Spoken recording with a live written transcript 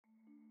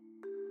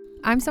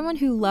I'm someone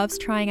who loves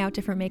trying out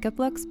different makeup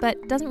looks,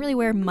 but doesn't really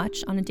wear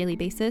much on a daily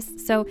basis,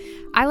 so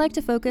I like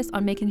to focus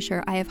on making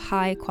sure I have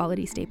high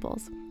quality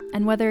staples.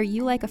 And whether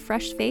you like a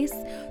fresh face,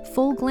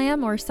 full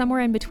glam, or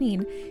somewhere in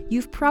between,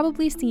 you've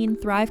probably seen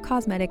Thrive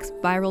Causemetics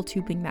Viral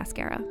Tubing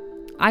Mascara.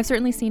 I've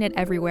certainly seen it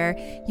everywhere.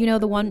 You know,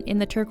 the one in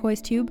the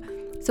turquoise tube?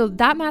 So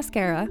that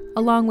mascara,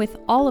 along with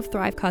all of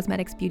Thrive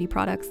Causemetics beauty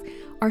products,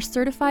 are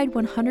certified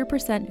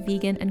 100%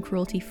 vegan and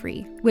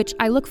cruelty-free, which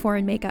I look for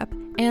in makeup,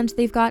 and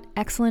they've got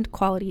excellent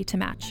quality to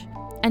match.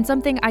 And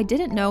something I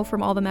didn't know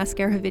from all the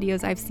mascara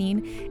videos I've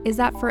seen is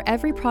that for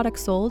every product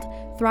sold,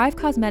 Thrive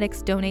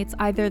Causemetics donates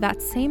either that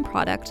same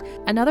product,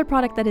 another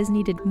product that is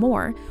needed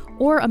more,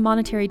 or a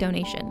monetary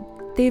donation.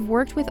 They've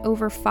worked with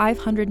over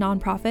 500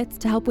 nonprofits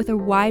to help with a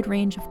wide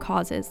range of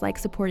causes like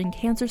supporting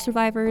cancer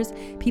survivors,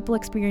 people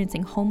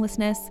experiencing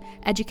homelessness,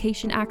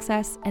 education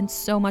access, and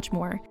so much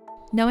more.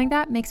 Knowing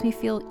that makes me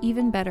feel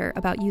even better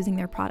about using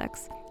their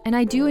products. And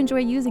I do enjoy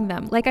using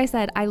them. Like I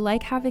said, I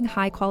like having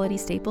high quality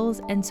staples,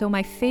 and so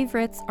my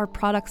favorites are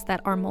products that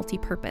are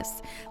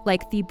multi-purpose,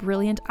 like the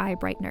Brilliant Eye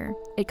Brightener.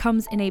 It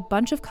comes in a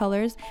bunch of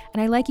colors,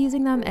 and I like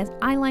using them as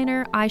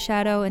eyeliner,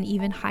 eyeshadow, and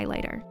even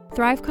highlighter.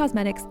 Thrive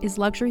Causemetics is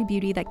luxury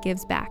beauty that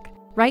gives back.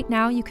 Right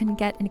now, you can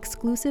get an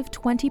exclusive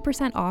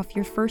 20% off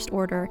your first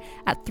order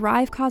at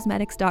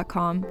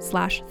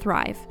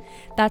thrivecausemetics.com/thrive.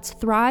 That's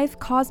Thrive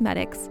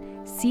Causemetics,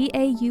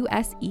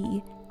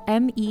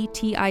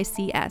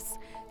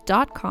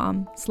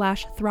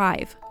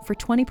 CAUSEMETICS.com/thrive for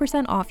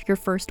 20% off your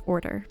first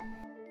order.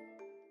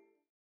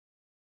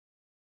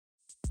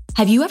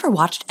 Have you ever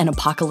watched an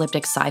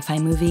apocalyptic sci-fi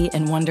movie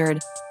and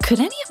wondered, could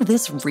any of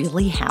this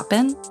really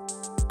happen?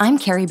 I'm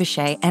Carrie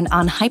Bechet, and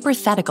on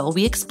Hypothetical,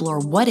 we explore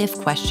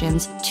what-if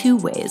questions two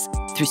ways,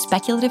 through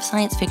speculative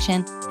science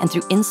fiction and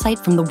through insight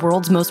from the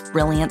world's most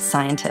brilliant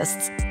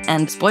scientists.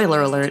 And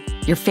spoiler alert,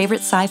 your favorite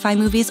sci-fi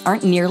movies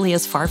aren't nearly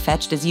as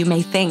far-fetched as you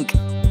may think.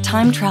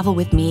 Time travel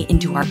with me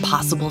into our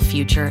possible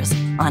futures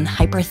on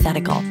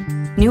Hypothetical.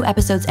 New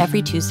episodes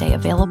every Tuesday,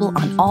 available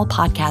on all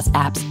podcast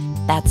apps.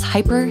 That's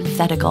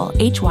Hypothetical,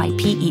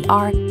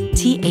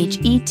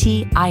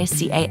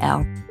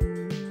 HYPERTHETICAL.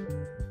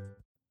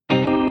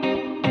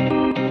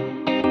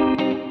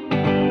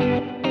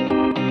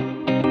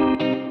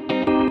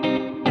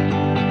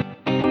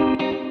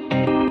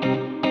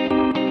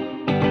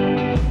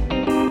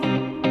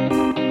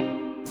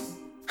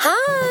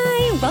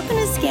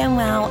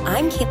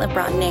 I'm Caitlin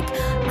Brodnick.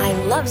 I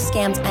love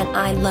scams and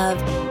I love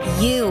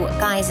you.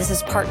 Guys, this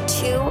is part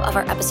 2 of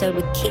our episode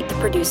with Kate, the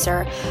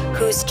producer,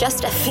 who's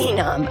just a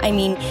phenom. I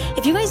mean,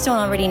 if you guys don't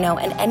already know,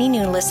 and any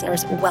new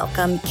listeners,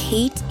 welcome.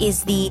 Kate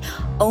is the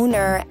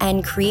owner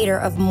and creator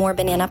of More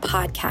Banana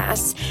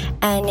Podcasts,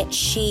 and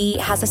she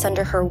has us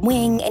under her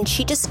wing, and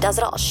she just does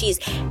it all. She's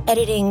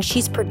editing,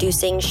 she's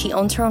producing, she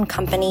owns her own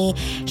company.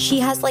 She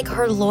has like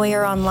her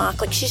lawyer on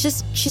lock. Like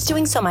she's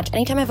doing so much.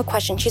 Anytime I have a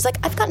question, she's like,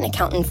 I've got an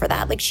accountant for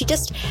that. Like she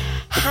just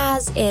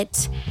has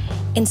it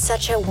in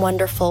such a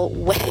wonderful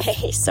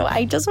way. So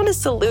I just want to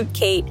salute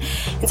Kate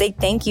and say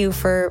thank you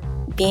for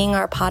being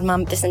our pod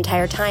mom this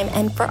entire time,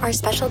 and for our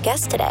special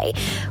guest today.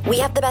 We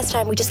have the best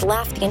time. We just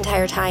laughed the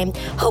entire time.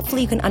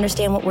 Hopefully you can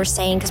understand what we're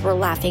saying because we're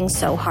laughing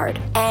so hard.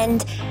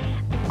 And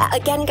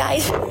again,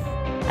 guys,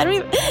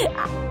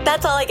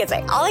 that's all I can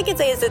say. All I can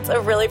say is it's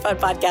a really fun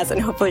podcast, and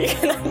hopefully you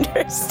can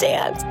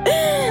understand.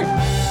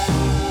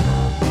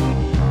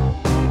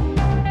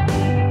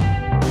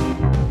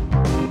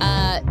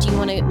 Do you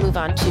want to move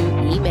on to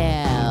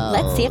email?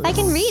 Let's see if I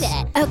can read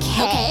it.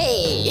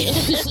 Okay.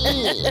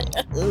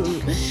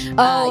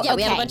 Yeah,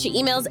 we have a bunch of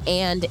emails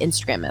and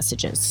Instagram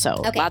messages. So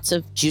lots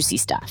of juicy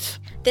stuff.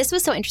 This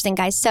was so interesting,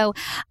 guys. So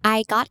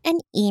I got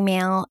an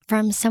email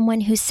from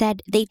someone who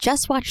said they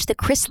just watched the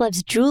Chris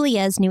Loves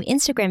Julia's new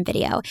Instagram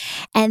video.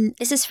 And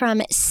this is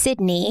from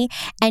Sydney.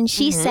 And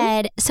she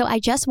said, so I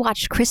just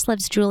watched Chris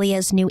Loves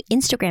Julia's new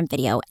Instagram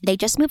video. They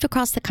just moved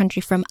across the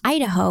country from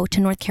Idaho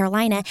to North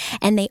Carolina,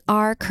 and they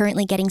are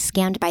currently getting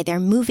scammed by their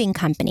moving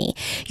company.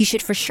 You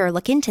should for sure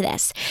look into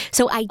this.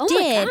 So I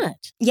did. My God.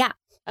 Yeah.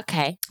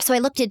 Okay. So I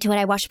looked into it.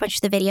 I watched a bunch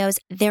of the videos.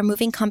 Their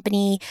moving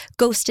company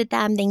ghosted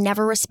them. They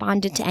never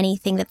responded to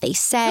anything that they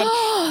said.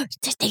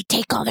 Did they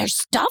take all their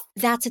stuff?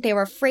 That's what they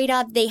were afraid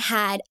of. They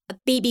had a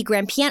baby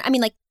grand piano. I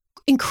mean, like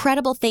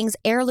incredible things,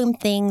 heirloom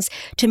things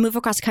to move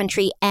across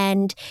country.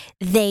 And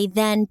they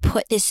then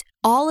put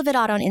all of it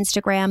out on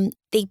Instagram.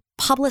 They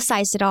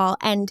publicized it all.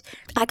 And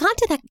I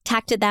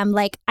contacted them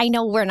like, I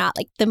know we're not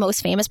like the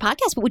most famous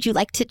podcast, but would you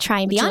like to try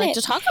and be on it? Would you like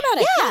to talk about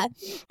it? Yeah.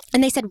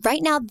 And they said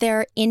right now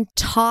they're in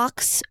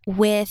talks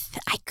with,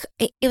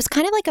 it was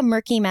kind of like a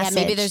murky message.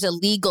 Yeah, maybe there's a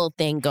legal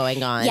thing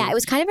going on. Yeah, it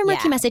was kind of a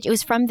murky message. It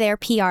was from their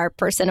PR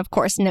person, of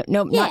course. No,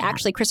 not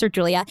actually Chris or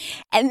Julia.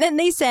 And then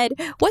they said,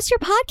 what's your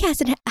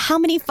podcast and how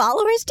many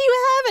followers do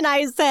you have? And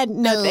I said,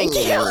 no, thank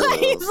you. I was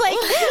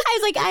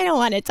like, I don't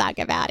want to talk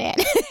about it.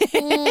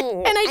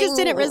 And I just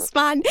didn't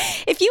respond.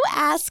 If you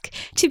ask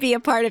to be a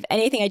part of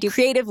anything I do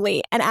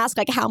creatively and ask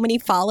like how many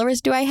followers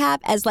do I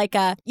have as like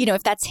a,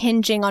 if that's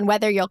hinging on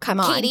whether you'll come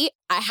on. Katie,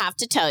 I have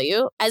to tell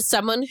you, as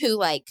someone who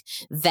like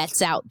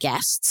vets out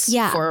guests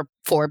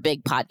for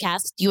big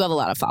podcasts, you have a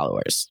lot of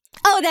followers.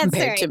 Oh, that's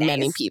compared to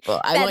many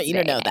people. I want you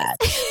to know that.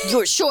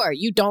 You're sure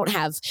you don't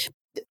have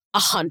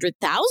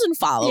 100,000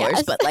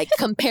 followers, but like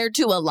compared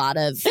to a lot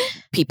of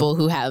people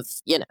who have,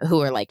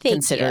 who are like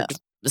considered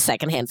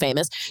secondhand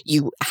famous,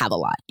 you have a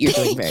lot. You're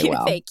doing very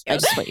well. Thank you. I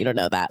just want you to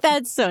know that.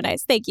 That's so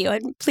nice. Thank you.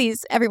 And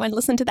please, everyone,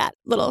 listen to that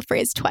little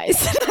phrase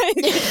twice.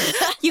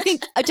 You can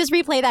just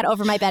replay that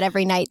over my bed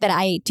every night that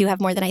I do have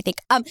more than I think.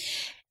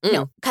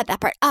 No, cut that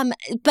part.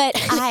 But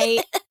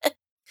I...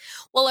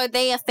 Well, are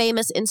they a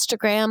famous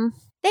Instagram?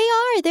 They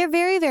are. They're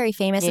very, very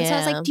famous. And so I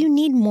was like, do you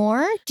need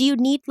more? Do you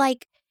need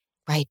like...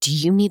 Right. Do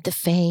you need the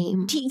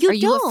fame? Are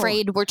you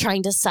afraid we're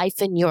trying to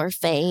siphon your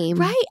fame?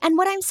 Right. And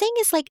what I'm saying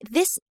is like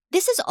this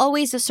is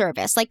always a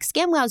service. Like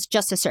ScamWow is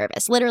just a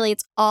service. Literally,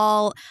 it's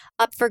all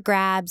up for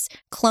grabs.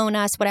 Clone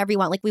us, whatever you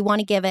want. Like we want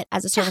to give it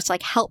as a service to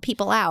like help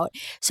people out.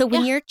 So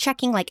when you're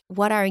checking like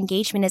what our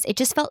engagement is, it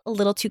just felt a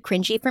little too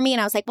cringy for me. And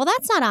I was like, well,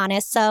 that's not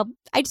honest. So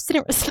I just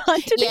didn't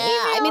respond to the email.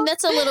 I mean,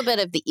 that's a little bit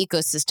of the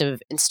ecosystem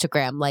of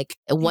Instagram. Like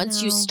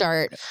once you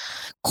start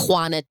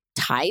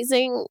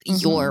quantizing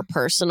your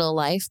personal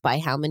life by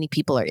how many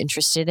people are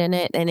interested in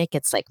it, and it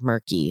gets like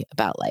murky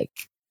about like,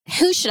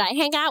 who should I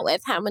hang out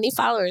with? How many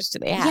followers do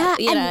they have?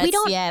 And we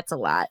don't. Yeah, it's a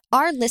lot.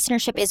 Our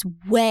listenership is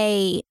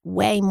way,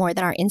 way more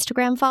than our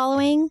Instagram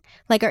following.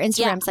 Like our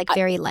Instagram's like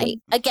very light.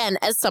 Again,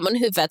 as someone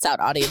who vets out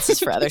audiences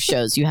for other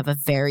shows, you have a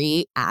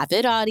very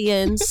avid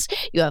audience.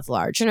 You have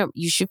larger.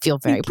 You should feel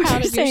very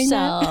proud of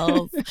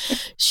yourself.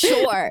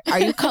 Sure. Are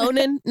you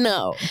Conan?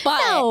 No.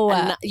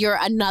 But you're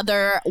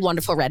another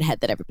wonderful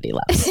redhead that everybody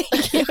loves.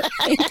 Thank you.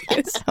 Thank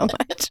you so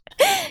much.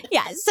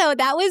 Yeah. So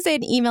that was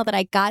an email that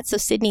I got. So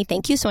Sydney,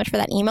 thank you so much for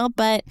that email.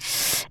 But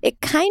it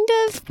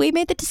we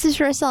made the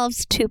decision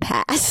ourselves to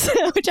pass,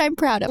 which I'm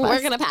proud of. We're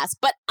going to pass.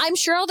 But I'm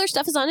sure all their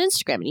stuff is on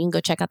Instagram and you can go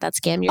check out that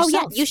scam yourself. Oh,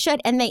 yeah, you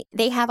should. And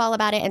they have all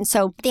about it. And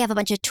so they have a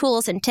bunch of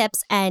tools and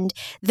tips. And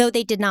though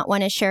they did not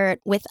want to share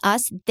it with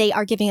us, they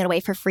are giving it away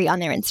for free on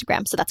their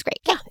Instagram. So that's great.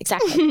 Yeah,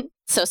 exactly.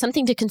 So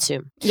something to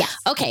consume. Yes.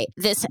 Okay.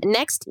 This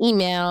next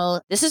email,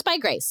 this is by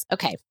Grace.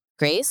 Okay.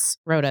 Grace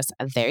wrote us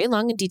a very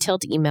long and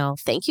detailed email.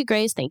 Thank you,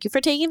 Grace. Thank you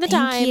for taking the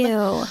time. Thank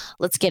you.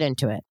 Let's get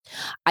into it.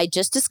 I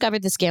just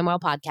discovered the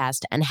ScamWow podcast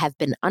and have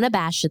been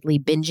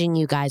unabashedly binging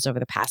you guys over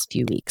the past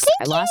few weeks.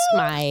 I lost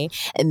my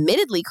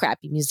admittedly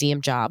crappy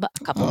museum job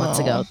a couple months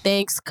ago.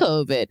 Thanks,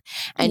 COVID.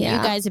 And you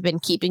guys have been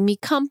keeping me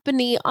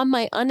company on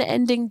my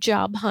unending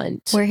job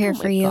hunt. We're here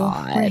for you.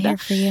 We're here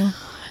for you.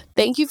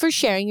 Thank you for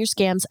sharing your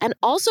scams and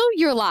also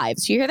your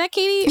lives. You hear that,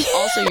 Katie?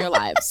 Also your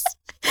lives.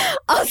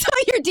 Also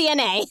your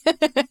DNA.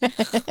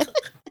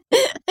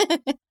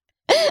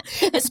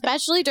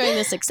 Especially during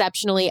this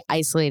exceptionally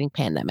isolating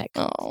pandemic.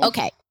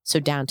 Okay, so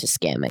down to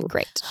scamming.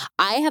 Great.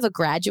 I have a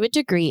graduate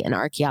degree in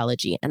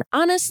archaeology, and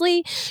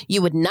honestly,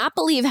 you would not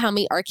believe how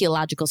many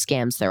archaeological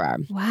scams there are.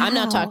 Wow. I'm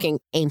not talking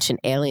ancient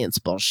aliens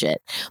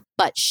bullshit,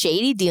 but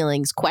shady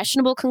dealings,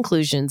 questionable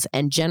conclusions,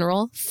 and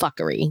general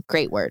fuckery.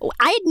 Great word.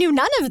 I knew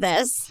none of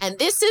this. And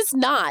this is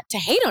not to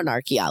hate on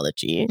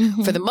archaeology.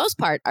 For the most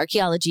part,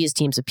 archaeology is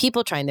teams of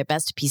people trying their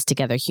best to piece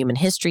together human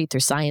history through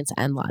science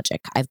and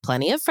logic. I have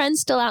plenty of friends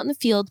still out in the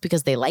field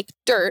because they like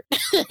dirt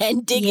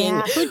and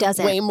digging who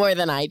doesn't? way more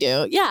than I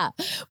do. Yeah.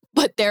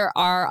 But there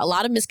are a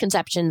lot of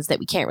misconceptions that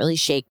we can't really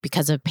shake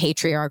because of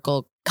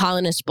patriarchal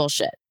colonist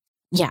bullshit.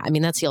 Yeah, I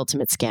mean, that's the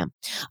ultimate scam.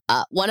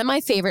 One of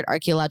my favorite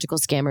archaeological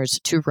scammers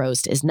to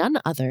roast is none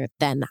other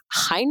than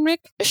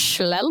Heinrich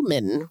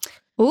Schliemann.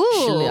 Ooh.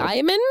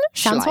 Schliemann?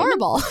 Sounds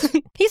horrible.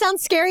 He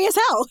sounds scary as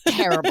hell.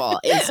 Terrible,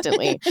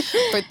 instantly.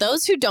 For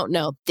those who don't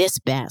know, this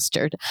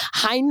bastard,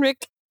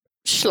 Heinrich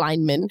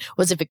Schliemann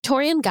was a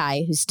Victorian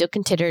guy who's still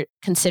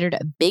considered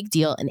a big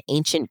deal in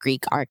ancient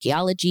Greek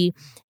archaeology,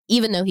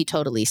 even though he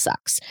totally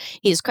sucks.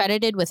 He is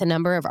credited with a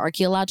number of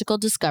archaeological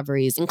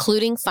discoveries,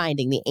 including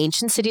finding the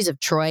ancient cities of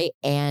Troy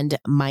and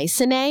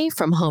Mycenae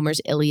from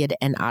Homer's Iliad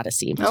and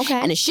Odyssey. Okay.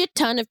 And a shit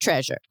ton of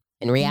treasure.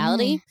 In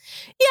reality,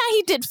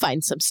 he did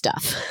find some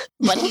stuff,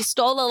 but he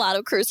stole a lot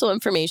of crucial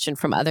information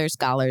from other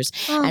scholars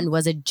and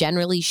was a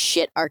generally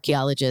shit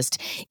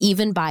archaeologist,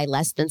 even by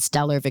less than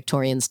stellar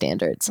Victorian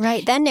standards.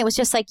 Right. Then it was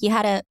just like you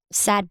had a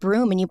sad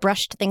broom and you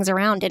brushed things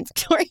around in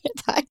Victorian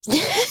times.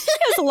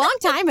 It was a long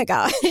time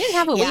ago. They didn't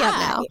have what we have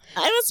now.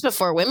 That was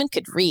before women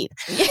could read.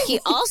 He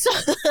also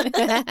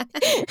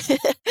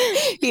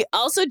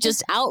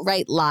just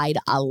outright lied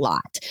a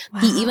lot. Wow.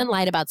 He even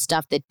lied about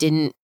stuff that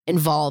didn't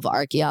involve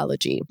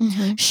archaeology.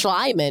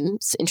 Schliemann,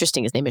 it's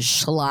interesting, his name is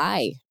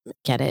Schley.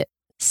 Get it?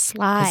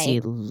 Sly. Because he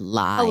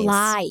lies. Oh,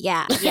 lie.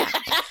 Yeah.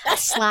 A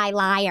sly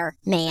liar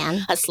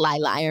man. A sly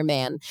liar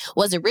man.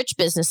 Was a rich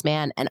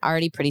businessman and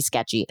already pretty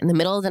sketchy. In the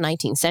middle of the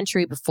 19th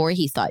century, before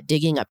he thought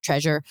digging up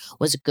treasure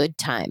was a good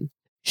time.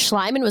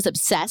 Schliemann was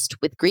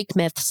obsessed with Greek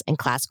myths and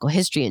classical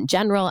history in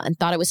general and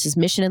thought it was his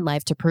mission in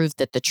life to prove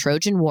that the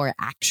Trojan War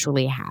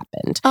actually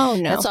happened. Oh,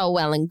 no. That's all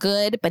well and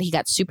good, but he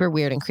got super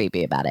weird and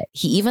creepy about it.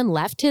 He even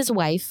left his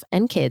wife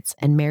and kids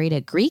and married a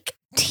Greek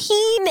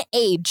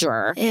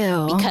teenager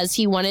Ew. because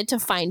he wanted to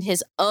find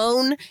his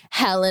own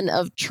Helen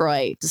of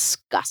Troy.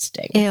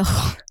 Disgusting. Ew.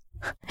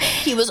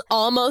 He was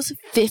almost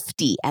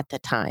 50 at the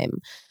time.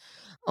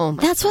 Oh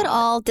my That's God. what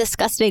all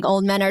disgusting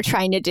old men are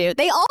trying to do.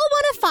 They all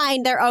want to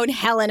find their own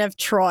Helen of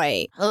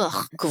Troy.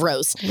 Ugh,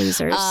 gross.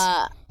 Losers.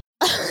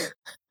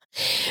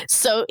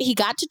 So he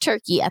got to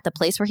Turkey at the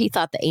place where he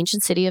thought the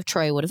ancient city of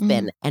Troy would have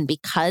been. And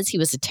because he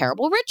was a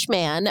terrible rich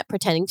man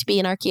pretending to be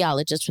an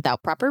archaeologist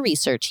without proper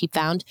research, he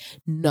found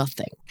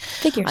nothing.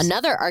 Figures.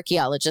 Another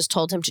archaeologist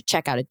told him to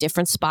check out a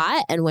different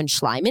spot. And when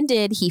Schliemann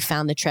did, he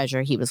found the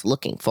treasure he was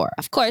looking for.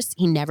 Of course,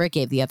 he never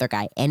gave the other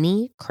guy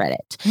any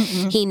credit.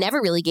 He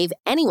never really gave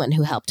anyone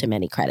who helped him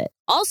any credit.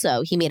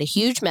 Also, he made a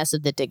huge mess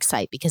of the dig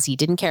site because he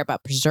didn't care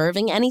about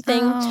preserving anything,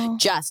 Oh.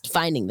 just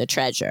finding the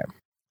treasure.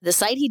 The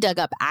site he dug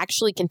up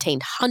actually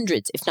contained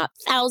hundreds, if not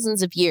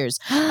thousands of years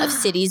of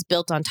cities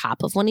built on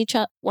top of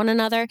one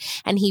another,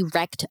 and he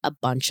wrecked a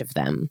bunch of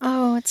them.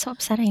 Oh, it's so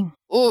upsetting.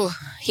 Ooh,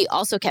 he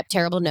also kept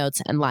terrible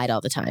notes and lied all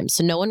the time.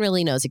 So no one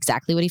really knows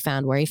exactly what he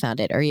found, where he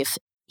found it, or if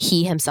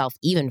he himself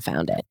even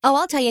found it. Oh,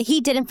 I'll tell you, he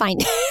didn't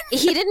find it.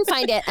 He didn't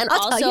find it. And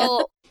I'll tell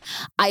also,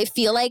 I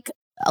feel like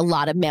a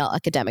lot of male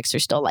academics are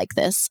still like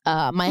this.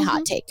 My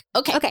hot take.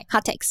 Okay,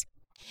 hot takes.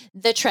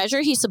 The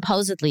treasure he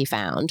supposedly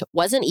found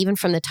wasn't even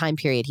from the time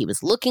period he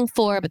was looking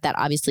for, but that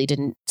obviously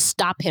didn't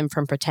stop him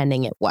from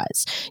pretending it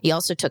was. He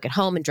also took it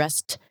home and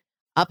dressed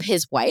up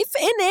his wife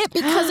in it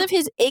because of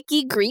his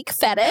icky Greek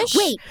fetish.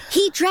 Wait,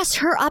 he dressed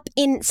her up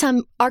in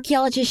some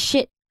archaeologist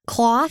shit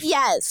cloth?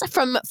 Yes,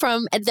 from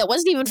that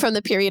wasn't even from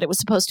the period it was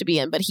supposed to be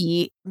in, but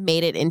he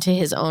made it into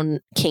his own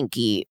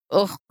kinky.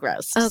 Oh,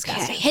 gross. Okay.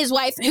 Disgusting. His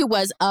wife, who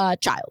was a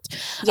child.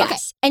 Yes. Okay.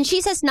 And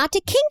she says not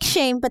to kink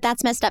shame, but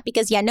that's messed up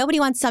because, nobody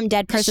wants some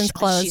dead person's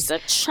clothes. She's a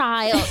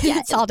child. Yeah,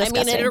 It's all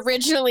disgusting. I mean, it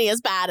originally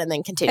is bad and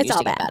then continues It's all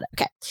to get bad.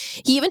 bad. Okay.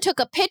 He even took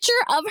a picture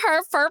of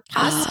her for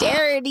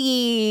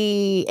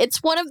posterity.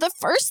 It's one of the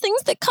first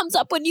things that comes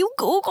up when you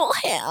Google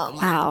him.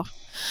 Wow.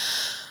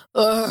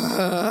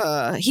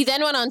 He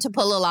then went on to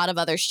pull a lot of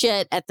other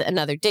shit at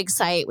another dig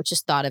site, which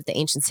is thought of the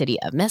ancient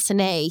city of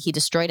Messene. He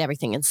destroyed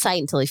everything in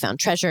sight until he found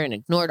treasure and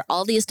ignored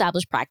all the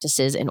established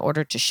practices in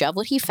order to shove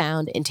what he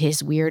found into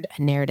his weird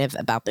narrative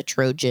about the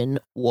Trojan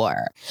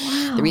War.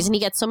 Wow. The reason he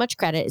gets so much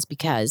credit is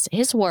because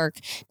his work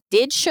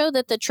did show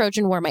that the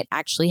Trojan War might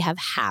actually have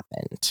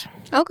happened.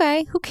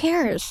 Okay, who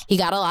cares? He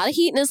got a lot of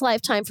heat in his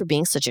lifetime for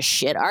being such a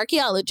shit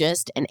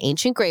archaeologist and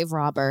ancient grave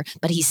robber,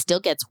 but he still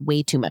gets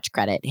way too much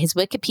credit. His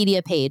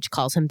Wikipedia page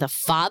calls him the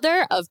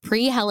father of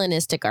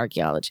pre-Hellenistic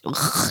archaeology.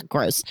 Ugh,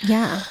 gross.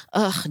 Yeah.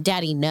 Ugh,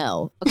 daddy,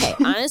 no. Okay,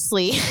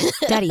 honestly,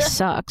 Daddy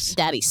sucks.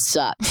 daddy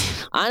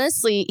sucks.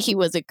 Honestly, he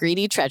was a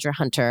greedy treasure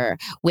hunter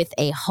with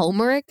a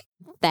Homeric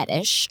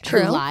fetish who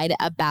True. lied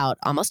about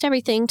almost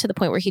everything to the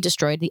point where he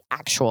destroyed the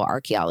actual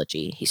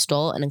archaeology. He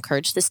stole and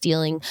encouraged the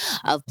stealing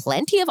of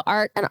plenty of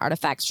art and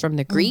artifacts from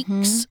the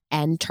Greeks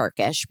and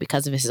Turkish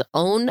because of his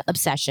own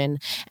obsession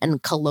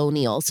and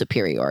colonial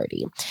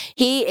superiority.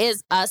 He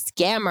is a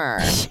scammer.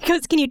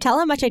 Because can you tell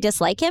how much I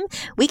dislike him?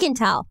 We can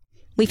tell.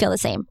 We feel the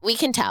same. We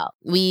can tell.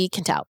 We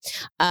can tell.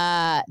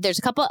 There's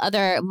a couple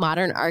other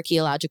modern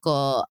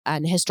archaeological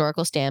and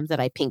historical stamps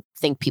that I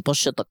think people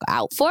should look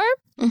out for.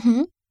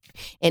 Mm-hmm.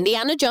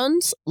 Indiana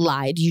Jones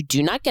lied. You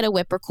do not get a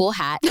whip or cool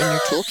hat in your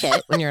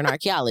toolkit when you're an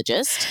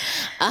archaeologist.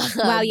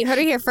 Wow, you heard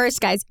it here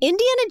first, guys.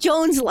 Indiana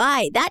Jones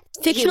lied. That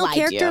fictional lied to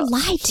character you.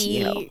 lied to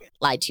you. He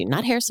lied to you.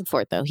 Not Harrison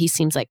Ford, though. He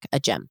seems like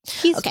a gem.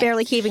 He's Okay.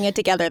 barely keeping it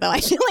together, though.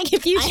 I feel like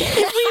if we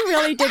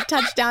really did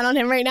touch down on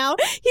him right now,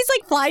 he's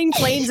like flying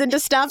planes into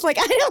stuff. Like,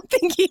 I don't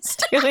think he's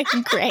doing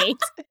great.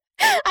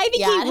 I think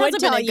Yeah, he it would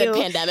hasn't been tell a good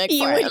you pandemic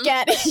you for would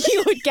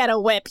him. get a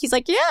whip. He's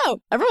like, yeah,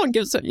 everyone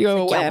gives you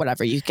a whip. Yeah,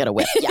 whatever. You get a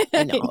whip. Yeah,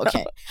 I know.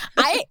 Okay.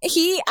 I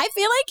feel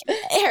like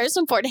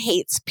Harrison Ford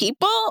hates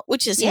people,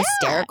 which is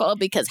hysterical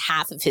because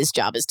half of his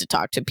job is to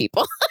talk to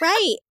people.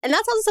 Right. And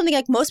that's also something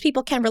like most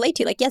people can relate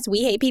to. Like, yes, we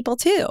hate people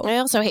too. I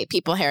also hate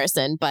people,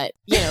 Harrison, but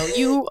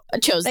you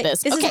chose But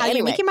this. This is how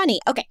you make your money.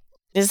 Okay.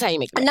 This is how you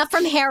make money. Enough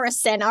from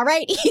Harrison, all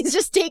right? He's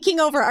just taking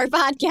over our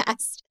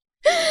podcast.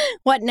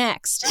 What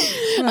next?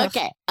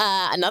 Okay.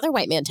 Another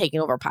white man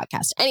taking over a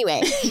podcast.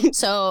 Anyway,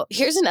 so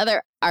here's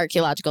another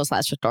archaeological /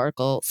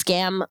 historical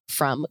scam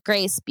from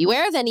Grace.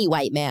 Beware of any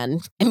white man.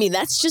 I mean,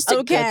 that's just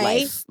a good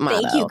life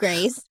motto. Thank you,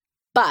 Grace.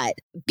 But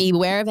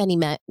beware of any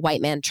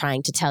white man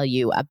trying to tell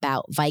you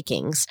about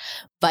Vikings.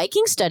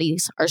 Viking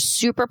studies are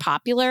super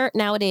popular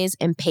nowadays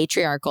in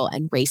patriarchal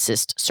and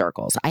racist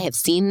circles. I have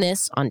seen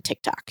this on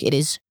TikTok. It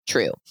is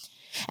true.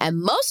 And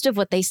most of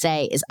what they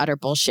say is utter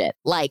bullshit,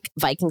 like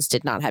Vikings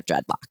did not have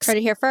dreadlocks. Heard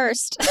it here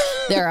first.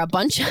 There are a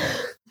bunch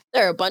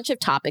of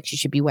topics you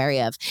should be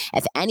wary of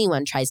if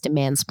anyone tries to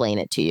mansplain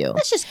it to you.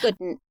 That's just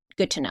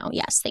good to know.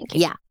 Yes, thank you.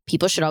 Yeah,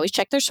 people should always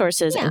check their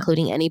sources, Yeah.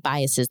 including any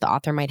biases the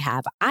author might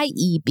have,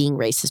 i.e. being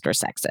racist or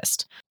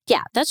sexist.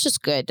 Yeah, that's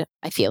just good,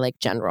 I feel like,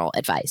 general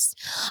advice.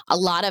 A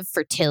lot of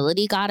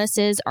fertility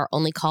goddesses are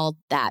only called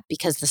that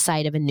because the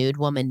sight of a nude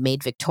woman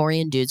made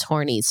Victorian dudes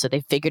horny, so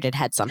they figured it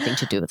had something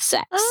to do with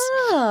sex.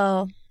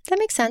 Oh, that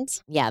makes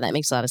sense. Yeah, that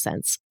makes a lot of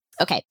sense.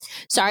 Okay.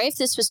 Sorry if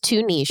this was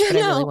too niche, but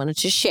I really wanted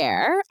to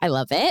share. I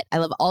love it. I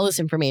love all this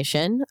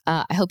information.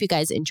 I hope you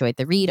guys enjoyed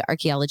the read.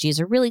 Archaeology is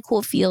a really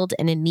cool field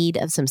and in need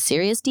of some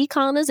serious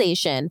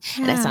decolonization.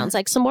 Yeah. And it sounds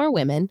like some more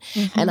women.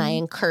 And I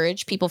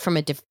encourage people from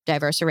a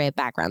diverse array of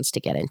backgrounds to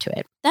get into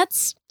it.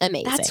 That's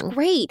amazing. That's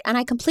great. And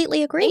I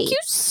completely agree. Thank you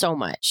so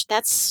much.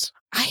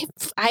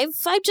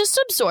 I've just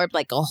absorbed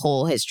like a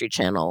whole History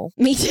Channel.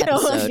 Me too.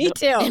 Me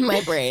too. In my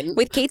brain.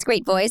 With Kate's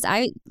great voice,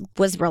 I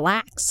was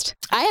relaxed.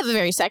 I have a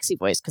very sexy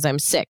voice because I'm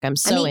sick. I'm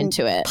so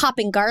into it.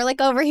 Popping garlic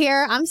over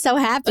here. I'm so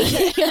happy.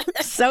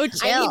 So chill.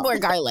 I need more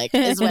garlic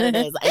is what it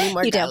is. I need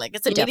more garlic.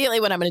 It's immediately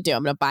what I'm going to do.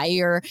 I'm going to buy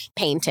your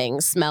painting,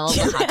 smell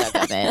the hot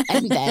dog of it,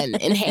 and then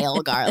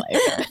inhale garlic.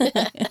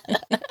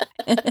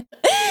 And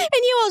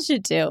you all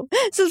should too.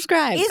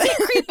 Subscribe. Is it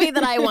creepy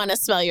that I want to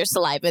smell your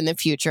saliva in the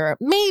future?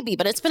 Maybe,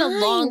 but it's been a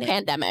long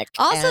pandemic.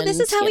 Also, this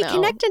is how we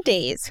connect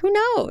nowadays. Who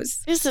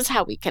knows? This is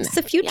how we connect. It's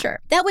the future.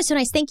 Yeah. That was so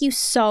nice. Thank you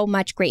so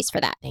much, Grace, for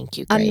that. Thank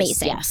you, Grace.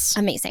 Amazing. Yes.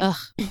 Amazing. Ugh,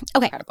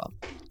 okay. Incredible.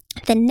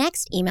 The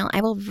next email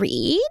I will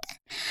read,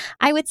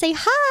 I would say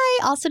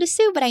hi also to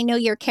Sue, but I know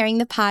you're carrying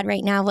the pod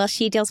right now while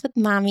she deals with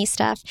mommy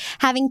stuff.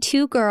 Having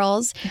two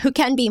girls who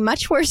can be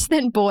much worse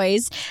than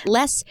boys,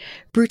 less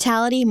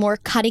brutality, more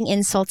cutting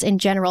insults in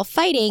general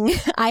fighting.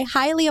 I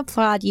highly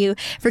applaud you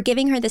for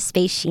giving her the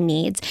space she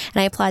needs.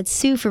 And I applaud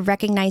Sue for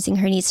recognizing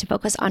her needs to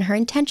focus on her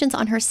intentions,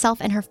 on herself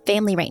and her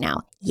family right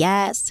now.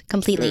 Yes,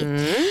 completely.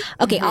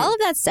 Okay, all of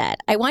that said,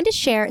 I want to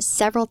share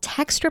several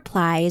text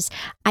replies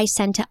I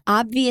sent to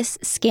obvious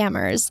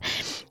scammers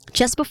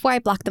just before I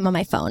blocked them on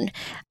my phone.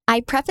 I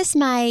preface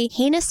my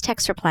heinous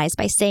text replies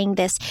by saying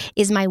this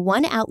is my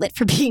one outlet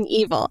for being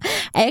evil.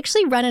 I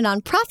actually run a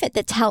nonprofit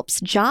that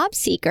helps job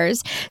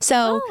seekers,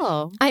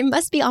 so I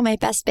must be on my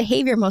best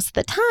behavior most of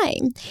the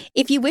time.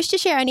 If you wish to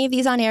share any of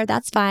these on air,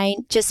 that's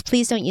fine. Just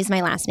please don't use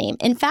my last name.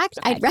 In fact,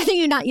 I'd rather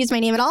you not use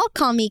my name at all.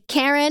 Call me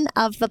Karen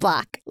of the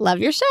Block. Love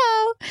your show.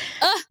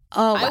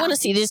 Wow. I want to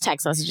see these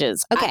text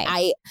messages.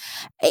 Okay.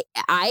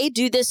 I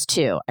do this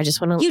too. I just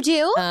want to. You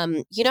do?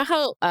 You know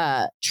how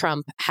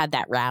Trump had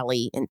that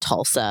rally in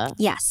Tulsa?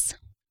 Yes.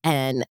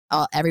 And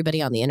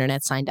everybody on the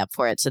internet signed up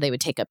for it. So they would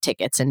take up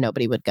tickets and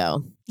nobody would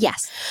go.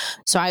 Yes.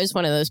 So I was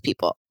one of those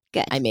people.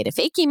 Good. I made a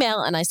fake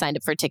email and I signed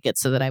up for tickets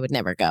so that I would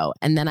never go.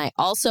 And then I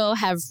also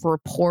have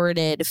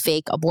reported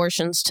fake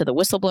abortions to the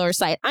whistleblower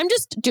site. I'm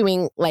just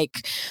doing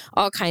like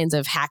all kinds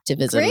of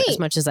hacktivism as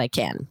much as I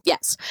can.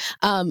 Yes.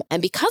 And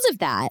because of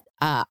that,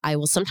 I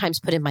will sometimes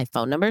put in my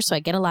phone number. So I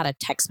get a lot of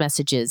text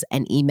messages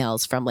and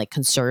emails from like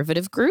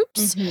conservative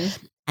groups.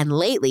 And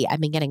lately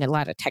I've been getting a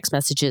lot of text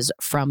messages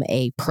from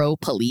a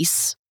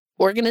pro-police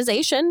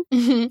organization.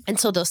 And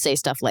so they'll say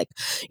stuff like,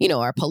 you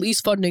know, our police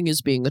funding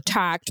is being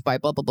attacked by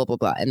blah, blah, blah, blah,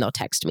 blah. And they'll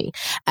text me.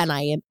 And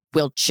I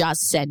will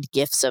just send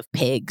gifs of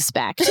pigs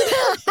back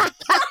to them.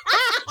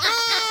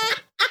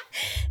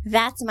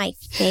 That's my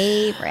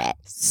favorite.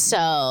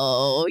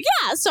 So,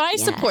 yeah. So I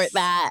support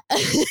that.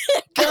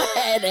 Go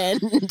ahead and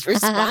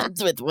respond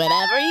with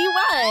whatever you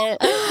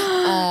want.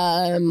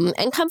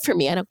 And come for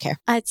me. I don't care.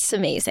 It's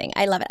amazing.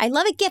 I love it. I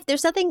love a gift.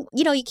 There's nothing,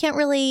 you know, you can't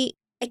really...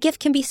 A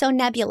gift can be so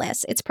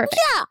nebulous. It's perfect.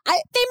 Yeah, they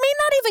may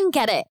not even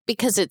get it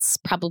because it's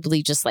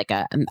probably just like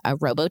a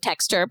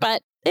robo-texter,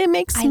 but it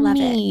makes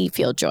me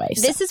feel joy.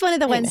 This is one of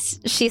the ones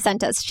she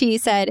sent us. She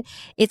said,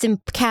 it's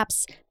in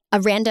caps,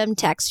 a random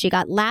text. She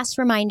got last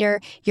reminder,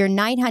 your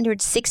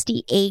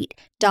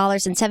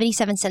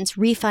 $968.77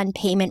 refund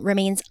payment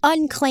remains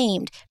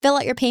unclaimed. Fill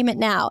out your payment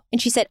now. And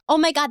she said, oh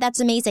my God, that's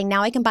amazing.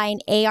 Now I can buy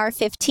an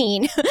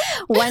AR-15.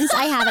 Once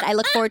I have it, I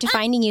look forward to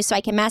finding you so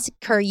I can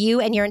massacre you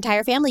and your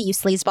entire family, you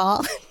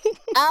sleazeball.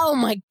 Oh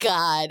my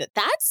God.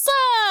 That's,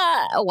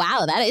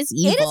 wow, that is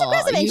evil. It is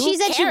aggressive. And she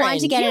said she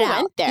wanted to get it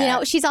out. You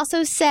know, she's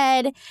also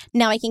said,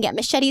 now I can get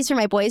machetes for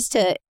my boys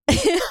to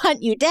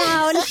hunt you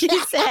down. She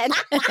said,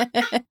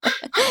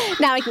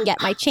 now I can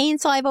get my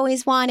chainsaw I've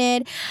always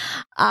wanted.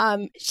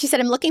 She said,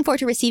 I'm looking forward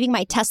to receiving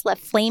my Tesla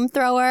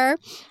flamethrower.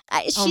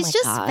 She's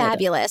just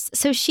fabulous.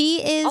 So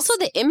she is. Also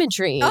the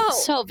imagery.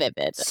 So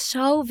vivid.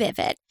 So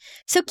vivid.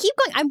 So keep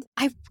going.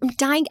 I'm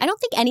dying. I don't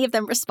think any of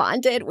them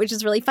responded, which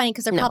is really funny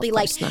because they're probably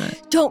like,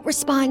 don't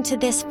respond to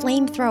this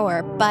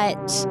flamethrower. But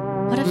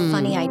what a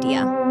funny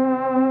idea.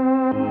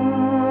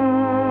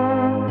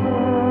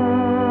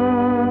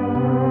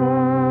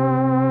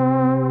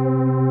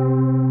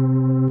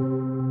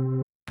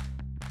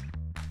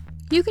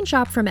 You can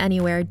shop from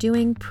anywhere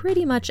doing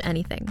pretty much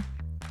anything.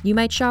 You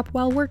might shop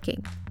while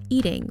working,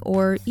 eating,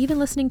 or even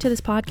listening to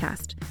this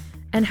podcast.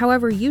 And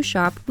however you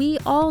shop, we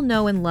all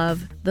know and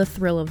love the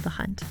thrill of the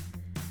hunt.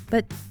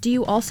 But do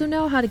you also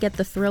know how to get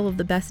the thrill of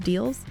the best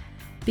deals?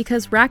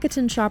 Because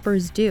Rakuten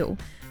shoppers do.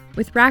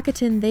 With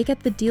Rakuten, they get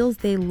the deals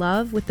they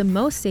love with the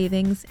most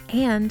savings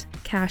and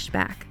cash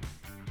back.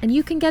 And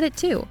you can get it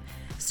too.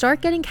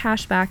 Start getting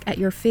cash back at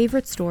your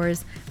favorite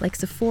stores like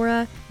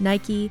Sephora,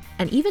 Nike,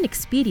 and even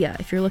Expedia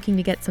if you're looking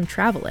to get some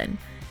travel in.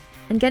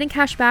 And getting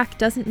cash back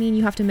doesn't mean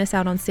you have to miss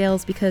out on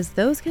sales because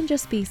those can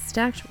just be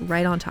stacked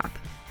right on top.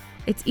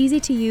 It's easy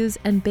to use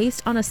and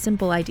based on a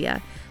simple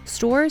idea.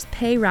 Stores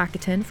pay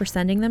Rakuten for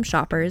sending them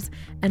shoppers,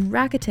 and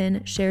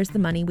Rakuten shares the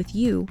money with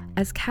you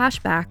as cash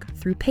back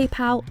through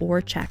PayPal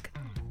or check.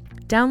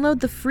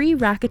 Download the free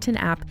Rakuten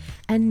app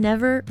and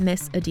never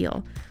miss a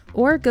deal.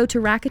 Or go to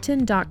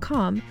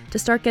Rakuten.com to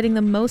start getting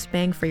the most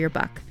bang for your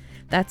buck.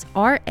 That's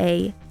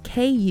Rakuten.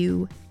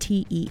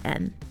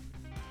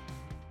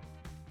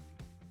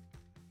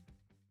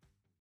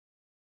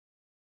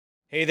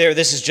 Hey there,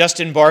 this is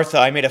Justin Bartha.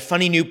 I made a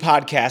funny new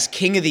podcast,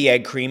 King of the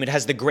Egg Cream. It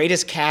has the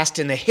greatest cast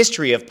in the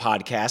history of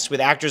podcasts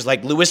with actors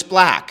like Louis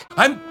Black.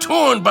 I'm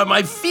torn by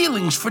my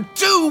feelings for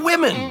two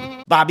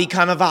women. Bobby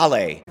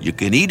Cannavale. You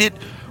can eat it,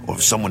 or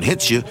if someone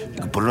hits you, you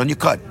can put it on your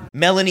cut.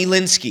 Melanie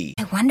Linsky.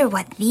 I wonder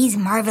what these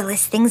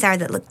marvelous things are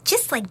that look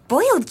just like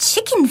boiled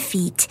chicken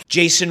feet.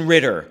 Jason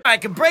Ritter. I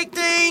can break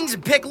things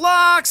and pick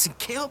locks and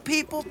kill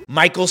people.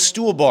 Michael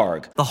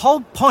Stuhlbarg. The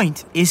whole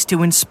point is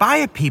to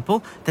inspire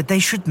people that they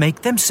should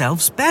make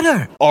themselves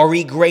better.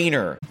 Ari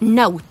Grainer.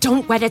 No,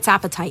 don't whet its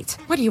appetite.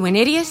 What are you, an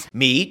idiot?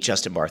 Me,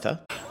 Justin Bartha.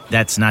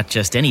 That's not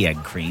just any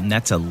egg cream,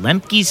 that's a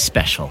Lemke's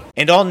special.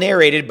 And all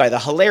narrated by the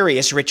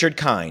hilarious Richard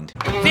Kind.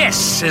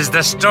 This is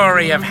the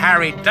story of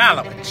Harry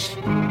Dalowitz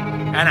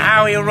and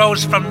how he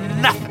rose from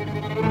nothing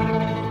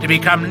to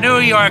become New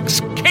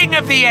York's King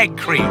of the Egg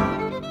Cream.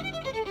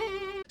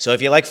 So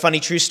if you like funny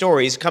true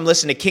stories, come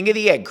listen to King of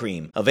the Egg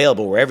Cream,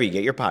 available wherever you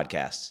get your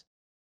podcasts.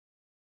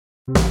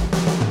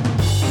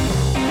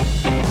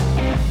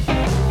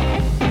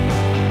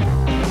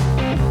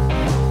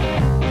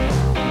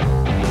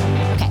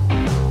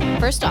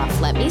 First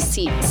off, let me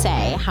say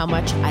how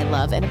much I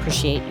love and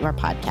appreciate your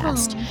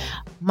podcast.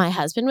 My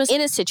husband was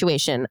in a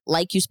situation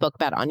like you spoke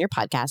about on your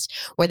podcast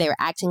where they were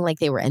acting like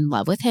they were in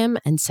love with him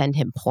and send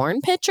him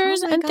porn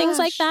pictures and things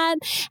like that.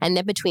 And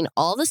then between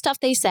all the stuff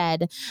they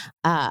said,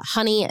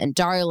 honey and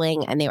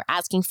darling, and they were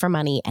asking for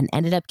money and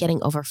ended up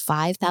getting over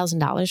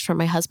 $5,000 from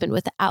my husband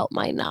without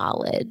my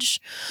knowledge.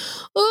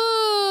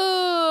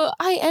 Ooh,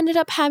 I ended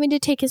up having to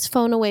take his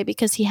phone away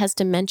because he has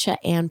dementia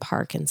and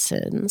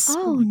Parkinson's.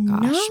 Oh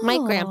gosh. No. My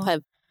grandpa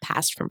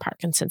passed from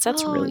Parkinson's.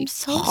 That's really I'm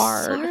so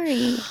hard.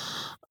 Sorry.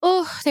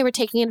 Oh, they were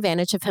taking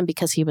advantage of him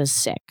because he was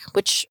sick,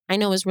 which I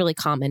know is really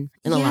common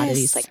in a lot of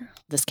these, like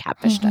this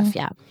catfish stuff.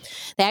 Yeah.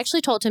 They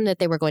actually told him that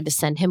they were going to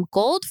send him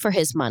gold for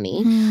his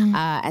money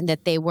and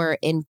that they were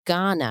in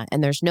Ghana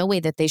and there's no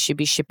way that they should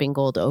be shipping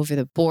gold over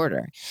the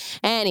border.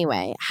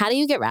 Anyway, how do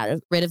you get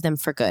rid of them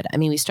for good? I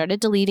mean, we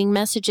started deleting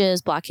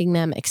messages, blocking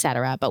them,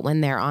 etc. But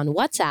when they're on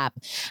WhatsApp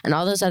and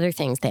all those other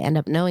things, they end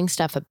up knowing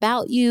stuff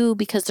about you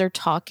because they're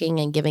talking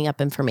and giving up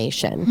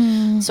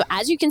information. So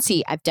as you can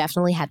see, I've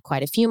definitely had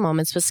quite a few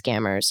moments with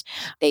scammers.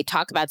 They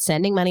talk about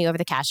sending money over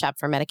the Cash App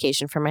for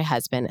medication for my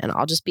husband, and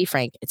I'll just be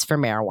frank, it's for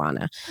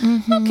marijuana.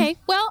 Okay,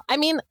 well, I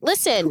mean,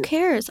 listen. Who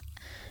cares?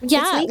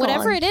 Yeah,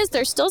 whatever it is,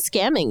 they're still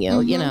scamming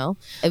you, you know.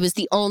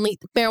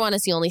 Marijuana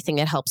is the only thing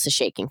that helps the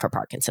shaking for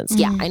Parkinson's.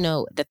 Yeah, I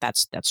know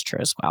that's true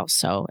as well.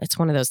 So it's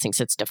one of those things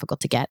that's difficult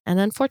to get and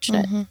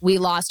unfortunate. We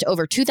lost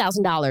over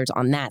 $2,000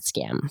 on that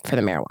scam for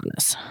the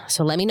marijuanas.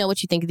 So let me know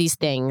what you think of these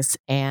things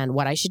and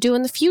what I should do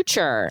in the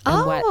future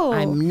and what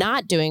I'm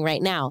not doing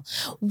right now.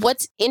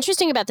 What's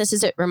interesting about this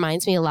is it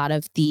reminds me a lot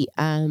of the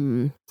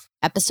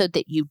episode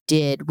that you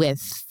did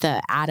with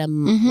the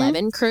Adam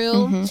Levin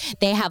crew.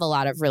 They have a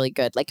lot of really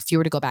good, like if you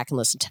were to go back and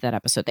listen to that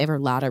episode, they have a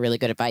lot of really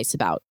good advice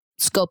about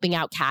scoping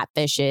out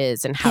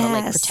catfishes and how to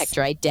like protect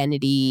your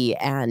identity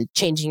and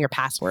changing your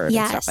password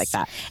and stuff like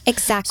that.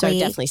 Exactly. So I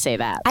definitely say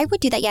that. I would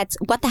do that. Yeah, it's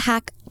What the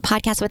Hack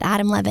podcast with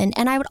Adam Levin.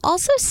 And I would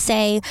also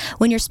say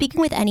when you're speaking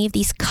with any of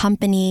these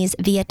companies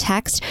via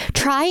text,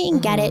 try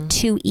and get it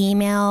to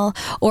email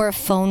or a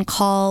phone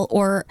call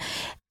or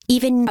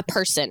even a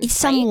person,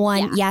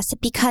 someone, right? yes,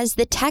 because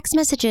the text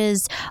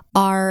messages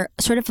are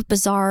sort of a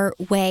bizarre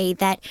way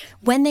that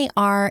when they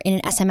are in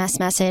an SMS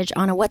message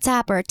on a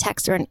WhatsApp or a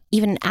text or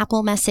even an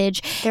Apple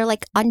message, they're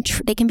like,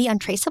 they can be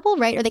untraceable,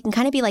 right? Or they can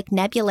kind of be like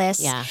nebulous.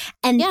 Yeah.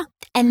 And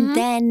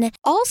then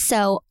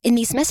also in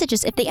these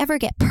messages, if they ever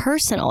get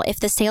personal, if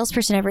the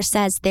salesperson ever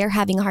says they're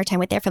having a hard time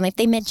with their family, if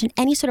they mention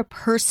any sort of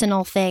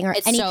personal thing or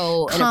any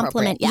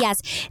compliment,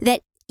 yes, that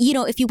you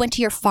know, if you went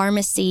to your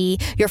pharmacy,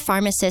 your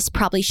pharmacist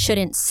probably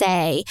shouldn't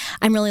say,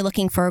 I'm really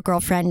looking for a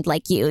girlfriend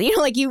like you. You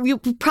know, like you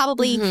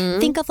probably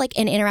think of like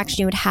an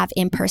interaction you would have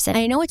in person.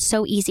 I know it's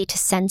so easy to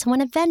send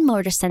someone a Venmo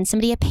or to send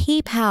somebody a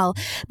PayPal,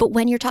 but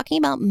when you're talking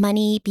about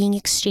money being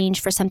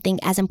exchanged for something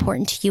as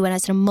important to you and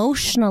as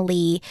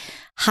emotionally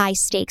high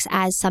stakes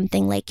as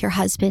something like your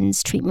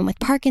husband's treatment with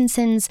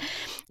Parkinson's,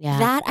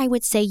 that I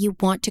would say you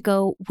want to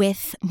go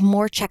with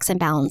more checks and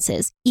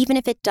balances, even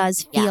if it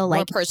does feel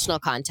like more personal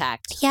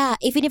contact. Yeah,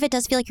 even if it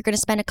does feel like you're going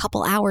to spend a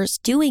couple hours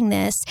doing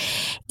this,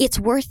 it's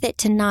worth it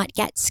to not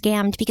get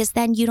scammed because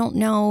then you don't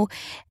know,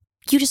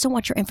 you just don't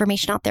want your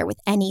information out there with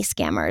any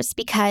scammers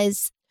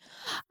because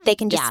they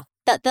can just,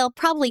 they'll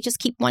probably just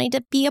keep wanting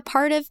to be a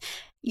part of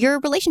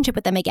your relationship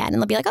with them again. And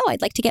they'll be like, oh,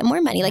 I'd like to get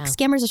more money. Like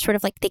scammers are sort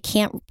of like, they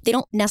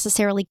don't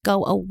necessarily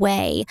go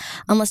away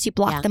unless you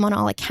block them on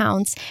all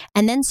accounts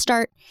and then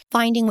start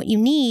finding what you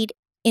need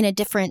in a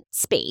different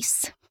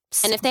space.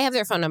 And if they have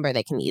their phone number,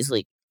 they can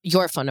easily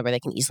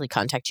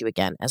contact you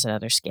again as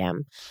another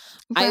scam.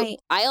 Right.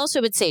 I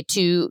also would say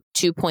two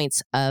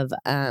points of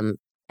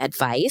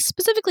advice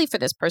specifically for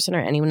this person or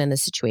anyone in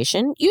this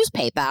situation. Use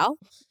PayPal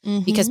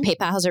because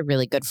PayPal has a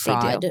really good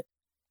fraud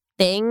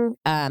thing.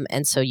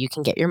 And so you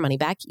can get your money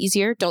back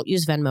easier. Don't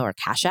use Venmo or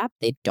Cash App.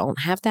 They don't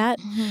have that.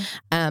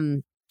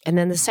 And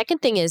then the second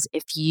thing is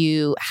if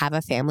you have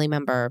a family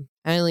member,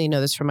 I only know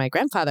this from my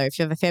grandfather, if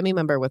you have a family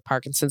member with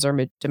Parkinson's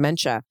or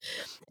dementia,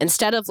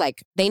 instead of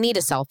they need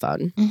a cell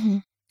phone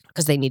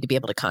because they need to be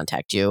able to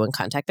contact you and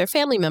contact their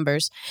family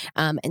members,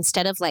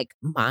 instead of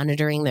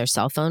monitoring their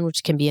cell phone,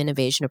 which can be an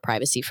invasion of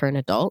privacy for an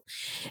adult,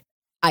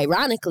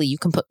 ironically, you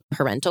can put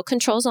parental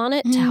controls on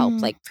it to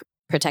help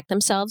protect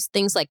themselves.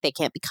 Things like they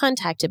can't be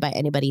contacted by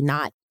anybody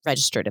not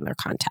registered in their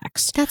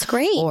contacts. That's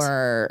great.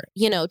 Or,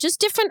 just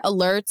different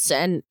alerts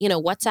and,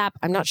 WhatsApp.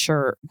 I'm not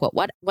sure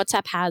what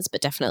WhatsApp has,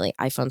 but definitely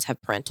iPhones have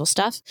parental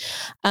stuff.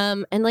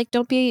 And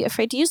don't be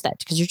afraid to use that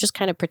because you're just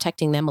kind of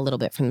protecting them a little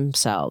bit from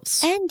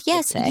themselves. And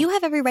yes, you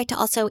have every right to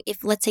also,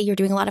 if let's say you're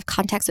doing a lot of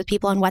contacts with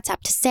people on WhatsApp,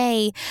 to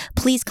say,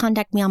 please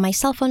contact me on my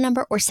cell phone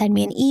number or send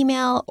me an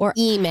email or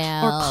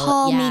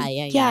call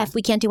me. Yeah. If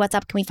we can't do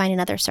WhatsApp, can we find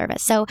another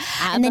service? So,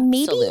 and then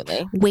maybe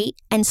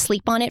wait and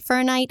sleep on it for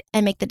a night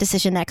and make the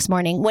decision the next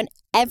morning. When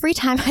every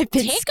time I've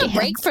been Take scammed, a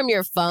break from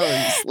your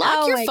phones.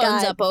 Lock your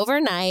phones up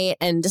overnight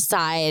and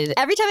decide.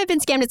 Every time I've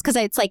been scammed, it's because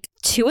it's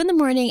 2 a.m.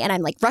 and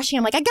I'm rushing.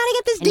 I'm I gotta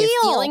get this deal.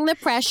 You're feeling the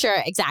pressure.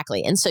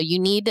 Exactly. And so you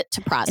need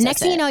to process and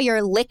next thing you know,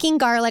 you're licking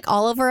garlic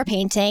all over a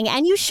painting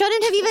and you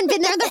shouldn't have even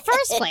been there in the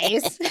first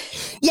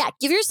place. Yeah.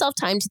 Give yourself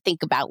time to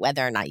think about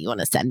whether or not you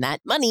want to send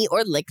that money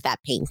or lick that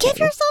painting. Give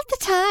yourself the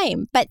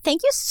time. But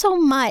thank you so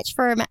much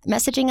for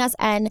messaging us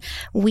and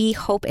we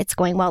hope it's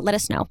going well. Let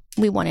us know.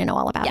 We want to know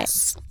all about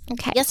it.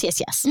 Okay.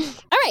 Yes.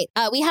 All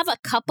right. We have a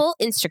couple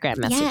Instagram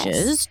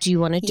messages. Yes. Do you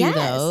want to do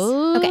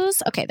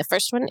those? Okay. The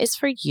first one is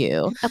for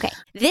you. Okay.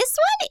 This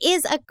one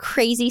is a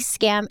crazy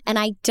scam and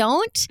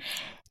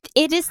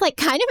it is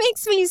kind of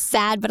makes me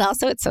sad, but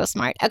also it's so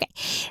smart. Okay.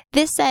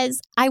 This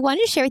says, I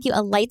wanted to share with you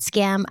a light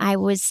scam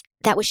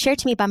that was shared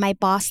to me by my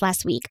boss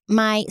last week.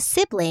 My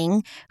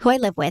sibling, who I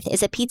live with,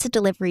 is a pizza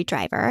delivery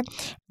driver.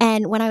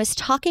 And when I was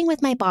talking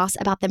with my boss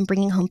about them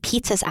bringing home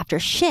pizzas after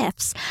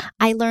shifts,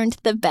 I learned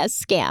the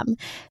best scam.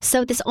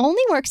 So this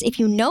only works if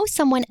you know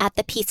someone at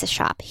the pizza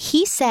shop.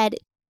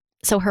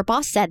 Her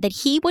boss said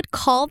that he would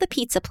call the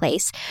pizza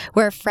place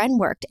where a friend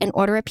worked and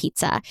order a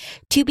pizza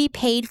to be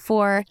paid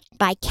for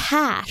by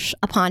cash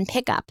upon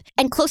pickup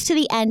and close to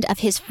the end of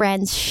his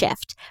friend's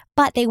shift.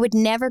 But they would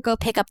never go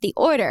pick up the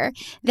order.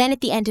 Then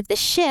at the end of the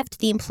shift,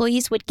 the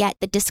employees would get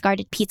the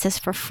discarded pizzas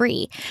for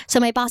free.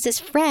 So my boss's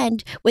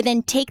friend would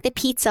then take the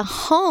pizza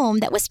home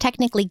that was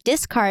technically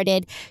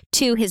discarded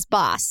to his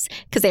boss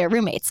because they are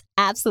roommates.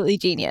 Absolutely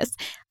genius.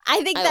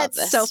 I think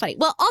that's so funny.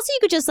 Well, also you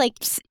could just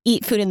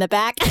eat food in the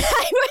back.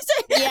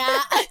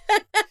 Yeah.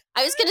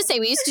 I was going to say,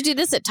 we used to do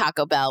this at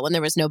Taco Bell when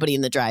there was nobody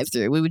in the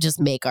drive-thru. We would just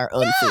make our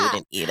own food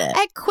and eat it.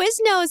 At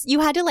Quiznos, you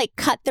had to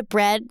cut the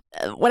bread.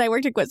 When I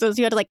worked at Quiznos,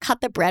 you had to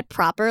cut the bread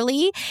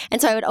properly. And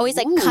so I would always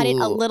cut it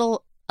a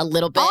little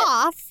bit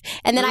off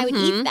and then I would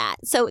eat that.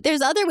 So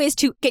there's other ways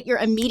to get your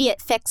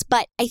immediate fix.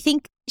 But I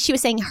think she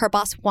was saying her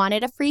boss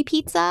wanted a free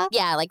pizza.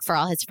 Yeah, for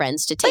all his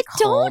friends to take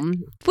home.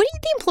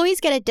 Wouldn't the employees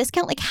get a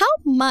discount? How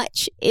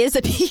much is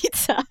a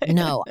pizza?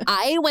 No,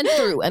 I went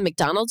through a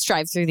McDonald's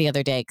drive-thru the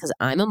other day because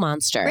I'm a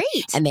monster.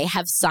 Great. And they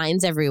have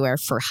signs everywhere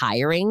for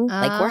hiring.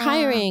 We're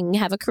hiring,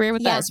 have a career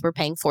with us. We're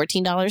paying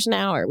 $14 an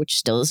hour, which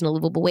still isn't a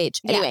livable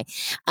wage. Anyway,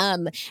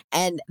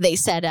 and they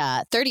said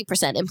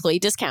 30% employee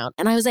discount.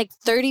 And I was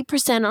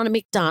 30% on a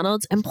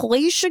McDonald's?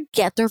 Employees should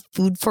get their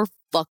food for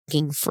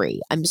fucking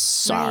free. I'm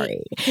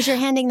sorry. Because you're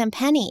handing them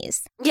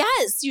pennies.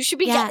 Yes, you should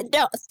be getting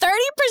 30%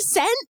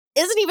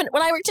 isn't even,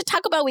 when I worked at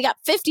Taco Bell, we got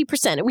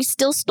 50% and we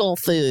still stole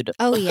food.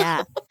 Oh,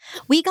 yeah.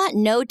 We got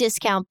no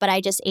discount, but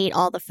I just ate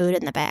all the food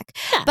in the back.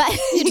 Yeah, but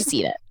you just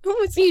eat it.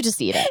 You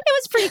just eat it. It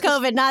was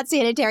pre-COVID, not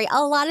sanitary.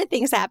 A lot of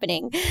things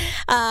happening.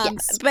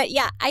 Yes. But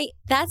yeah,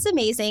 that's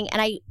amazing.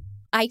 And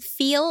I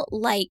feel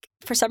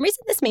for some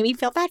reason, this made me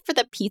feel bad for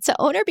the pizza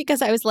owner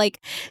because I was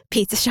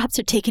pizza shops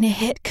are taking a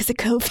hit because of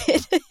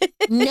COVID.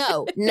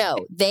 No.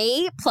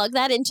 They plug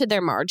that into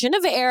their margin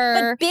of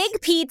error. But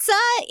Big Pizza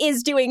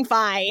is doing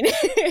fine.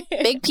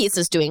 Big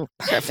Pizza's doing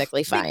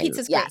perfectly fine. Big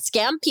Pizza's great.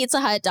 Scam Pizza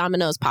Hut,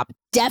 Domino's,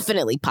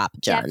 definitely Papa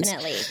John's.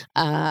 Definitely.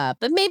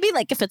 But maybe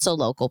if it's a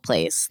local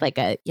place, like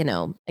a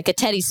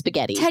Teddy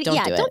Spaghetti.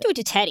 Don't do it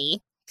to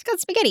Teddy. He's got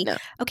spaghetti. No.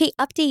 Okay,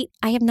 update.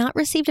 I have not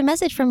received a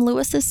message from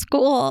Lewis's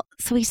school,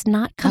 so he's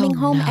not coming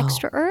home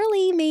extra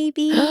early,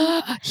 maybe.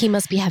 He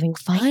must be having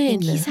fun. I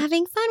think he's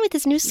having fun with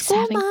his new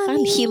school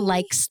mommy. He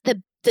likes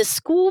the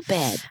school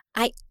bed.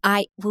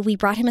 We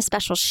brought him a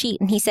special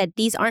sheet, and he said,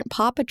 these aren't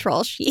Paw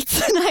Patrol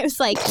sheets. And I was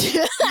like,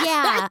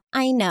 yeah,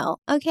 I know.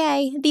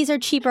 Okay, these are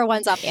cheaper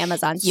ones off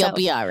Amazon. So you'll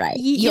be all right.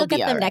 You'll get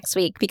them next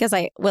week because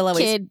I will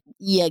always. Kid,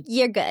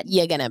 you're good.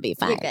 You're going to be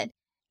fine. You're good.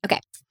 Okay.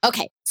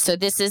 Okay, so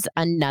this is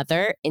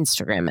another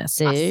Instagram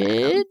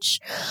message.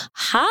 Awesome.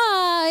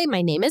 Hi,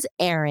 my name is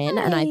Erin,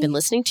 and I've been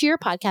listening to your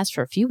podcast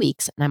for a few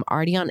weeks, and I'm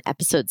already on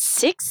episode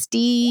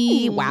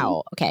 60.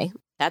 Wow. Okay,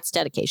 that's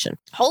dedication.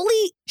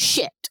 Holy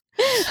shit.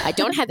 I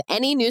don't have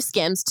any new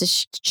scams to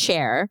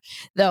share,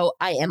 though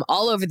I am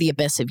all over the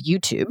abyss of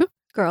YouTube.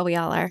 Girl, we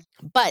all are.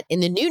 But in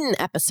the Newton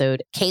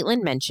episode,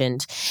 Caitlin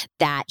mentioned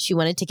that she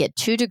wanted to get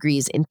 2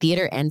 degrees in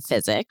theater and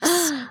physics.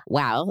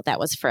 Wow, that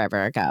was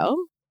forever ago.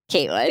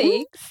 Caitlin,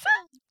 thanks.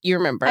 You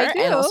remember,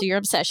 and also your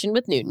obsession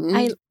with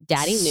Newton,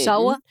 Daddy Newton.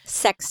 So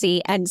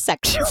sexy and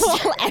sexual.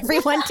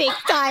 Everyone take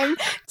time,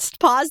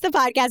 pause the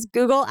podcast,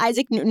 Google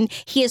Isaac Newton.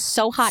 He is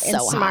so hot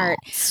and smart.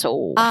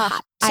 So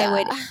hot.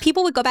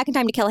 People would go back in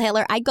time to kill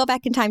Hitler. I'd go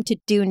back in time to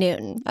do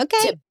Newton.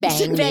 Okay. To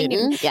bang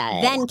Newton.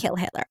 Yeah. Then kill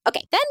Hitler.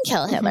 Okay. Then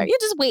kill Hitler. You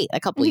just wait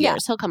a couple of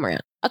years. He'll come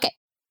around. Okay.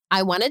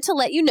 I wanted to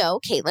let you know,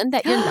 Caitlin,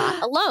 that you're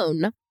not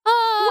alone.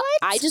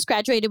 I just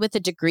graduated with a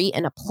degree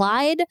in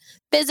applied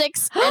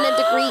physics and a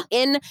degree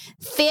in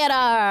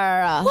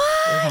theater.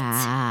 What?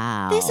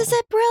 Wow. This is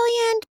a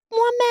brilliant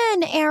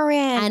woman,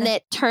 Erin. And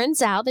it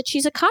turns out that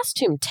she's a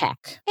costume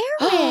tech.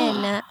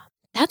 Erin.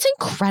 That's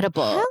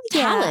incredible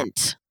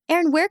talent.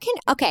 Erin,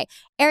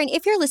 Erin,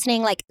 if you're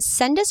listening,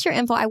 send us your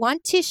info. I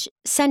want to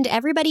send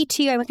everybody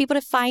to you. I want people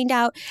to find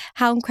out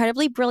how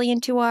incredibly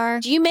brilliant you are.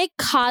 Do you make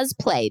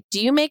cosplay?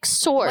 Do you make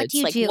swords? What do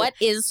you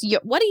do?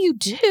 What do you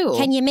do?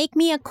 Can you make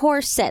me a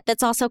corset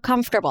that's also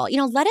comfortable?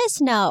 Let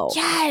us know.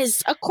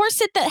 Yes, a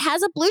corset that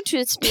has a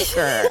Bluetooth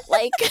speaker.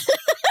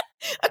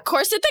 A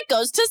corset that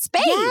goes to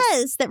space.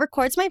 Yes, that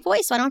records my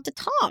voice so I don't have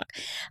to talk.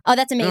 Oh,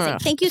 that's amazing.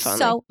 Thank you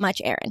so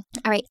much, Erin.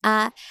 All right.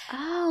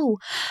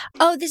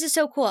 This is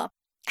so cool.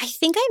 I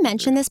think I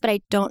mentioned this, but I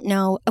don't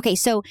know. Okay,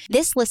 so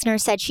this listener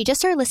said she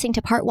just started listening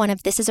to part 1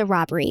 of This Is a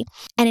Robbery,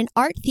 and an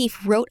art thief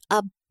wrote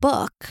a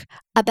book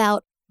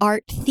about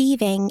art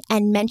thieving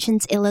and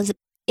mentions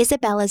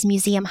Isabella's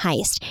museum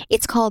heist.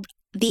 It's called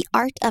The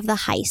Art of the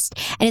Heist,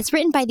 and it's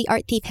written by the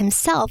art thief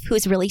himself, who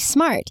is really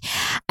smart.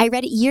 I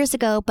read it years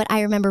ago, but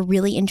I remember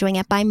really enjoying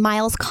it, by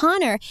Miles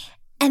Connor.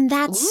 And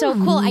that's so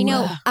cool. I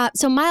know.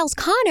 So Miles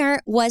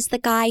Connor was the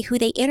guy who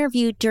they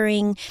interviewed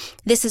during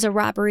This Is a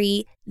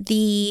Robbery,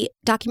 the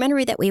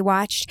documentary that we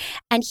watched.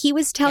 And he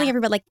was telling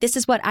everybody, this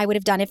is what I would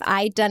have done if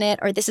I'd done it,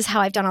 or this is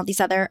how I've done all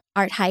these other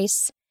art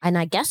heists. And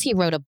I guess he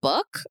wrote a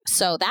book.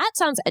 So that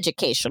sounds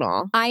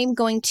educational. I'm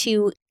going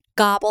to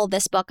gobble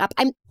this book up.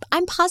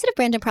 I'm positive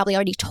Brandon probably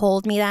already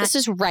told me that. This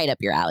is right up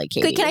your alley,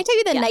 Katie. Good. Can I tell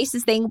you the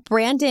nicest thing?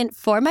 Brandon,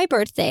 for my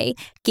birthday,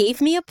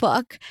 gave me a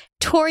book.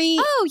 Tori.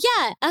 Oh,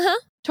 yeah.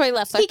 Tori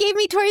Leffler. He gave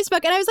me Tori's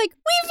book, and I was like,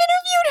 we've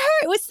interviewed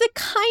her. It was the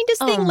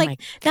kindest thing.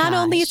 Not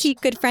only is he a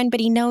good friend, but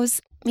he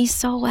knows me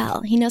so well.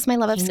 He knows my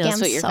love of scams so well. He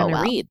knows what you're going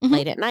to read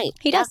late at night.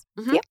 He does.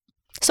 Yep.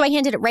 So I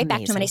handed it right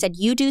back to him, and I said,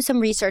 you do some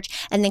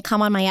research and then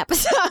come on my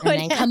episode. And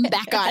then come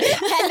back on.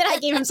 And then I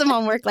gave him some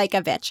homework like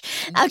a bitch.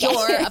 Okay.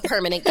 You're a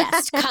permanent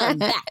guest. Come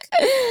back.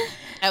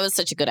 That was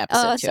such a good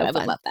episode, too. So I would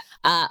love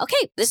that.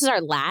 Okay, this is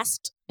our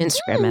last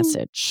Instagram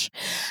message.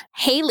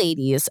 Hey,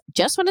 ladies,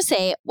 just want to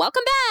say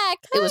welcome back.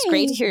 Hi. It was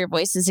great to hear your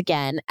voices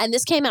again. And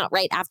this came out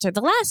right after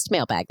the last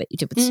mailbag that you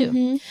did with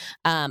Sue.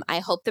 I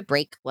hope the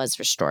break was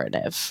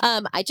restorative.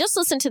 I just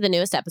listened to the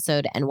newest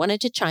episode and wanted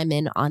to chime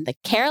in on the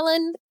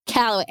Carolyn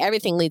Calloway.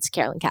 Everything leads to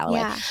Carolyn Calloway.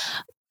 Yeah.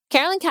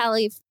 Carolyn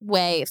Calloway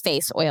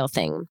face oil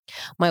thing.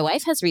 My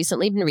wife has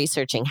recently been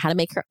researching how to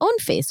make her own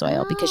face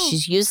oil because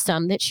she's used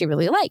some that she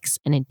really likes.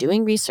 And in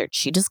doing research,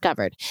 she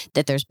discovered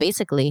that there's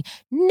basically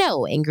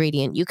no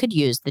ingredient you could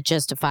use that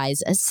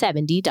justifies a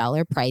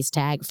 $70 price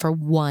tag for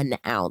 1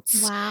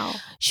 ounce. Wow.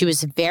 She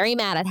was very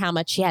mad at how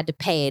much she had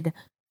paid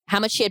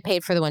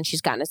for the one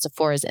she's gotten at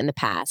Sephora's in the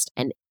past.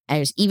 And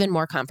there's even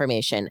more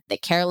confirmation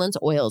that Carolyn's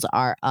oils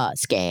are a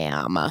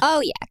scam. Oh,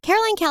 yeah.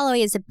 Caroline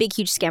Calloway is a big,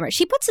 huge scammer.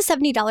 She puts the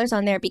 $70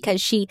 on there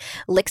because she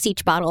licks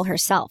each bottle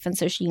herself. And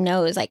so she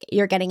knows,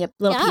 you're getting a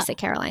little piece of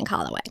Caroline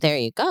Calloway. There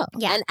you go.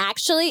 Yeah. And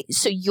actually,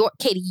 so your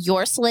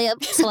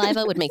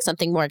saliva would make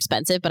something more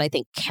expensive, but I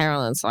think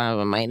Caroline's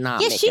saliva might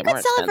not. Yeah, make she it could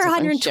more sell it for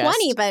expensive.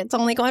 120, but it's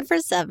only going for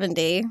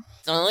 70.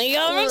 It's only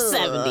going for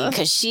 70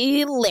 because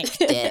she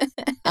licked it.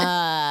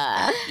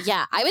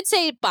 Yeah, I would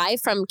say buy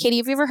from Katie.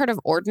 Have you ever heard of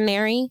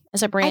Ordinary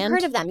as a brand? I've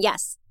heard of them,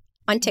 yes,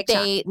 on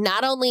TikTok. They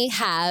not only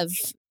have,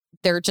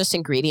 they're just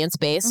ingredients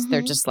based.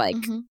 They're just like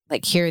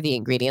here are the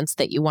ingredients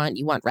that you want.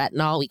 You want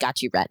retinol? We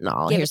got you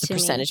retinol. Here's the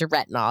percentage of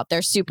retinol.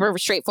 They're super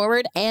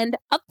straightforward and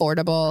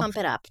affordable. Pump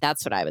it up.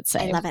 That's what I would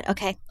say. I love it.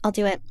 Okay, I'll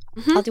do it.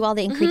 I'll do all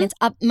the ingredients.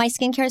 My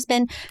skincare has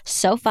been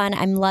so fun.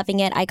 I'm loving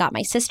it. I got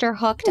my sister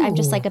hooked. I'm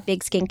just like a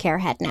big skincare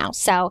head now.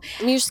 So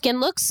your skin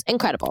looks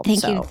incredible.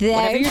 Thank you.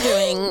 Whatever you're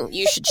doing,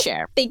 you should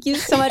share. Thank you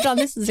so much on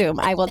this Zoom.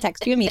 I will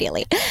text you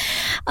immediately.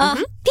 Thank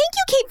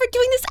you, Kate, for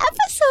doing this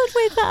episode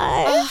with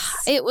us.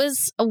 It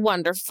was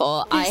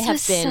wonderful. I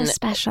have been so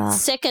special.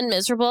 sick and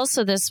miserable,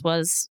 so this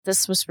was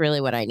really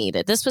what I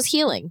needed. This was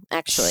healing,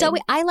 actually. So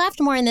I laughed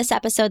more in this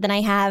episode than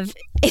I have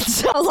in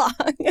so long.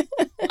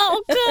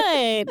 Oh,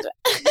 good.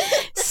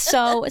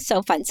 So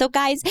fun. So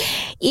guys,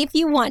 if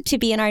you want to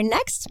be in our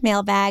next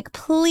mailbag,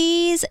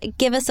 please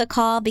give us a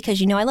call, because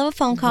you know I love a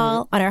phone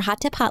call on our Hot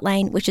Tip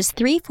hotline, which is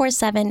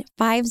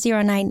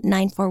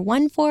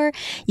 347-509-9414.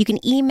 You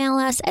can email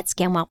us at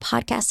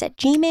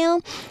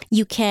scamwhopodcast@gmail.com.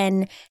 You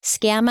can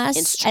scam us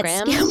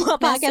Instagram at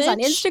scamwhopodcast on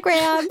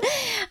Instagram.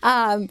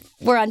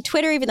 We're on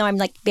Twitter, even though I'm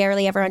like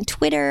barely ever on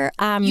Twitter.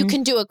 You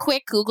can do a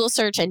quick Google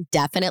search and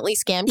definitely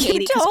scam Katie,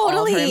 because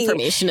all of her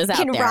information is out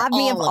there. You can rob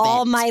me of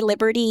all my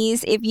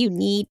liberties if you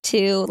need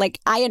to. Like,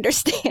 I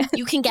understand.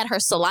 You can get her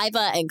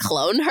saliva and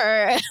clone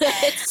her.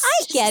 I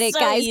get it, so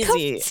guys.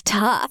 easy. It's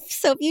tough.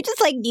 So if you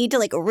just like need to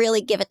like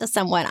really give it to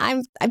someone,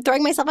 I'm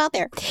throwing myself out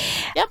there.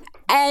 Yep.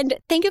 And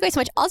thank you guys so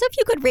much. Also, if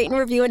you could rate and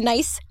review, a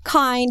nice,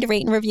 kind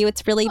rate and review,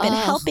 it's really been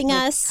helping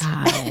us.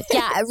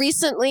 Yeah,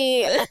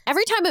 recently,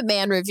 every time a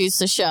man reviews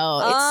the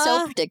show, it's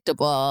so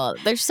predictable.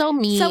 They're so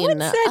mean. Someone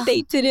said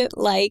they didn't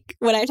like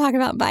when I talk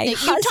about my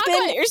husband. You talk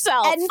about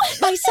yourself. And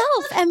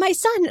myself and my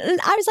son. And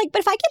I was like,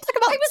 but if I can talk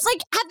about... I was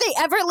like, have they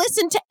ever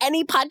listened to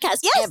any podcast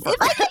ever?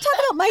 If I can talk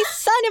about my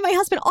son and my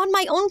husband on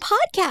my own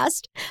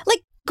podcast,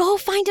 like, go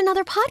find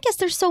another podcast.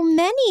 There's so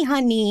many,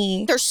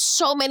 honey. There's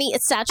so many.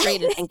 It's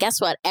saturated. And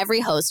guess what? Every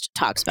host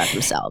talks about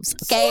themselves.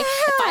 Okay. Yeah.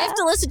 If I have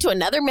to listen to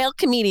another male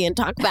comedian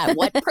talk about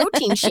what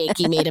protein shake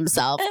he made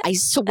himself, I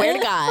swear to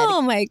God.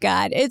 Oh my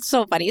God. It's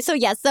so funny. So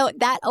yes, so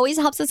that always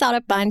helps us out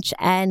a bunch.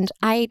 And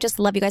I just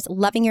love you guys,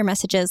 loving your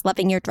messages,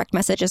 loving your direct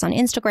messages on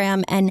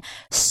Instagram, and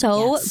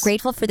so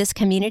grateful for this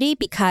community,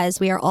 because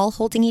we are all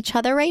holding each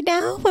other right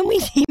now when we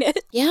need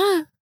it.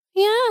 Yeah.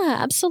 Yeah,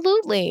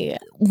 absolutely.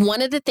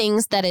 One of the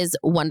things that is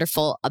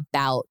wonderful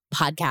about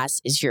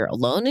podcasts is you're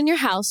alone in your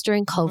house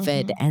during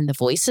COVID and the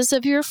voices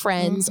of your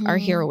friends are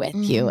here with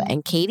you.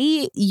 And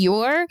Katie,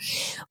 your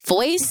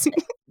voice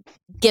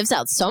gives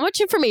out so much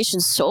information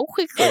so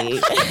quickly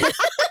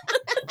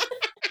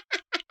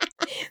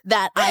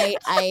that I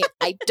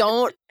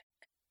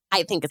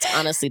think it's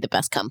honestly the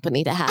best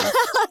company to have.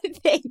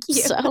 Thank you.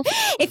 So,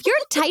 if you're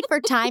tight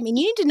for time and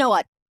you need to know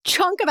a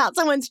chunk about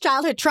someone's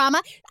childhood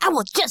trauma, I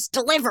will just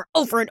deliver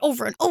over and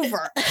over and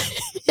over.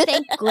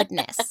 Thank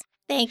goodness.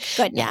 Thank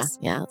goodness.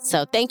 Yeah.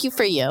 So thank you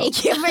for you.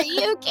 Thank you for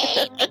you,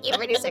 Kate. Thank you,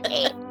 producer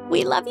Kate.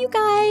 We love you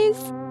guys.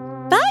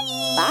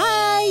 Bye.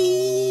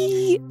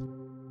 Bye.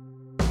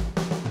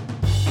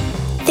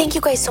 Thank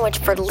you guys so much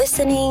for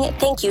listening.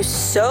 Thank you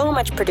so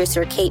much,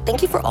 producer Kate.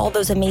 Thank you for all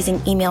those amazing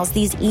emails.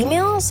 These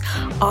emails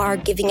are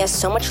giving us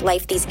so much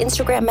life. These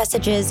Instagram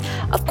messages.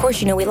 Of course,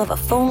 you know, we love a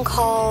phone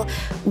call.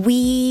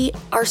 We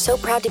are so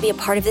proud to be a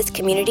part of this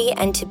community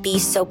and to be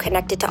so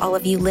connected to all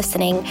of you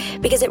listening,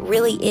 because it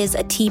really is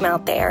a team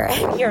out there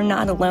and you're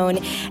not alone.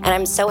 And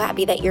I'm so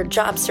happy that you're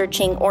job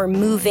searching or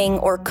moving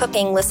or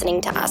cooking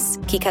listening to us,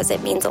 because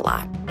it means a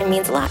lot. It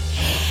means a lot.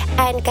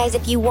 And guys,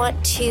 if you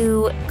want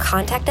to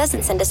contact us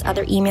and send us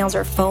other emails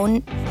or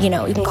phone, you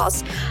know, you can call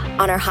us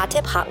on our Hot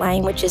Tip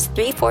hotline, which is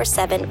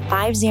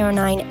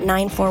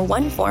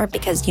 347-509-9414,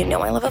 because you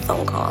know I love a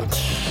phone call.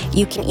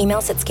 You can email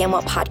us at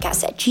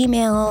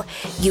scamwhopodcast@gmail.com.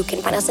 You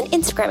can find us on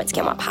Instagram at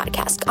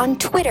scamwhopodcast, on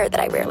Twitter, that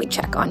I rarely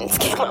check on,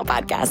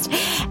 scamwhopodcast.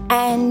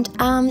 And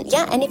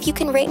and if you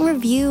can rate and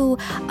review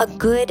a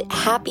good,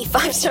 happy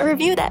 5-star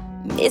review, that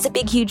is a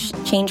big, huge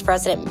change for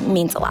us, and it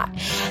means a lot.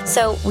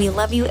 So we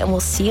love you, and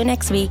we'll see you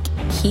next week.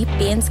 Keep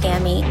being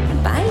scammy.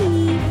 Bye.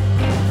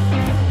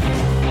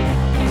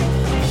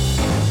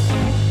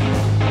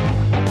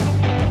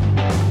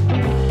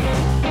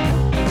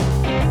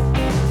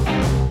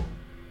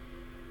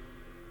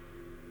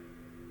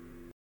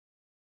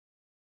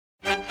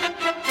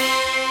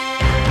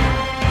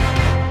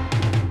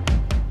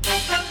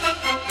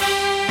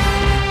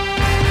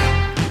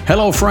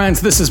 Hello,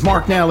 friends. This is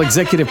Mark Nell,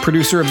 executive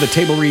producer of the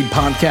Table Read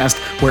podcast,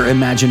 where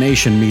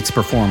imagination meets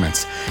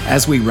performance.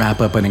 As we wrap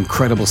up an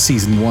incredible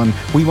season 1,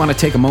 we want to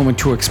take a moment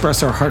to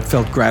express our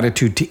heartfelt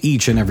gratitude to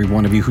each and every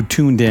one of you who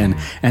tuned in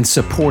and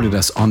supported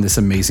us on this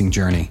amazing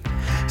journey.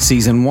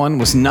 Season 1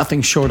 was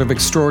nothing short of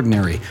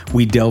extraordinary.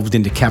 We delved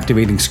into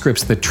captivating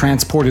scripts that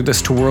transported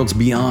us to worlds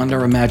beyond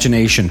our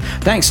imagination,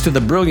 thanks to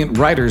the brilliant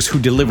writers who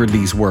delivered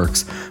these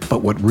works.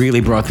 But what really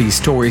brought these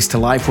stories to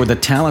life were the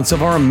talents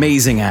of our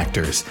amazing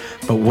actors.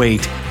 But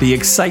wait, the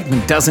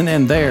excitement doesn't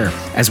end there.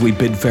 As we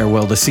bid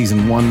farewell to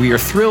Season 1, we are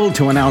thrilled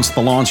to announce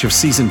the launch of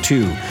Season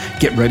 2.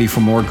 Get ready for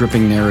more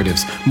gripping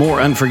narratives,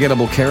 more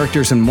unforgettable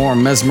characters, and more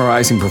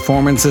mesmerizing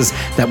performances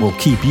that will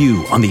keep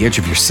you on the edge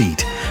of your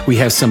seat. We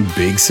have some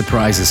big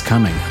surprises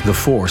coming. The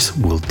Force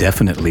will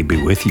definitely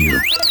be with you.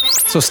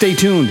 So stay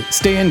tuned,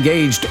 stay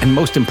engaged, and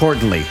most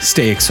importantly,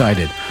 stay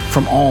excited.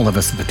 From all of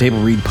us at the Table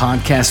Read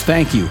podcast,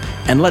 thank you,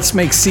 and let's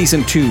make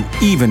Season 2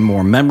 even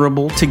more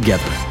memorable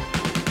together.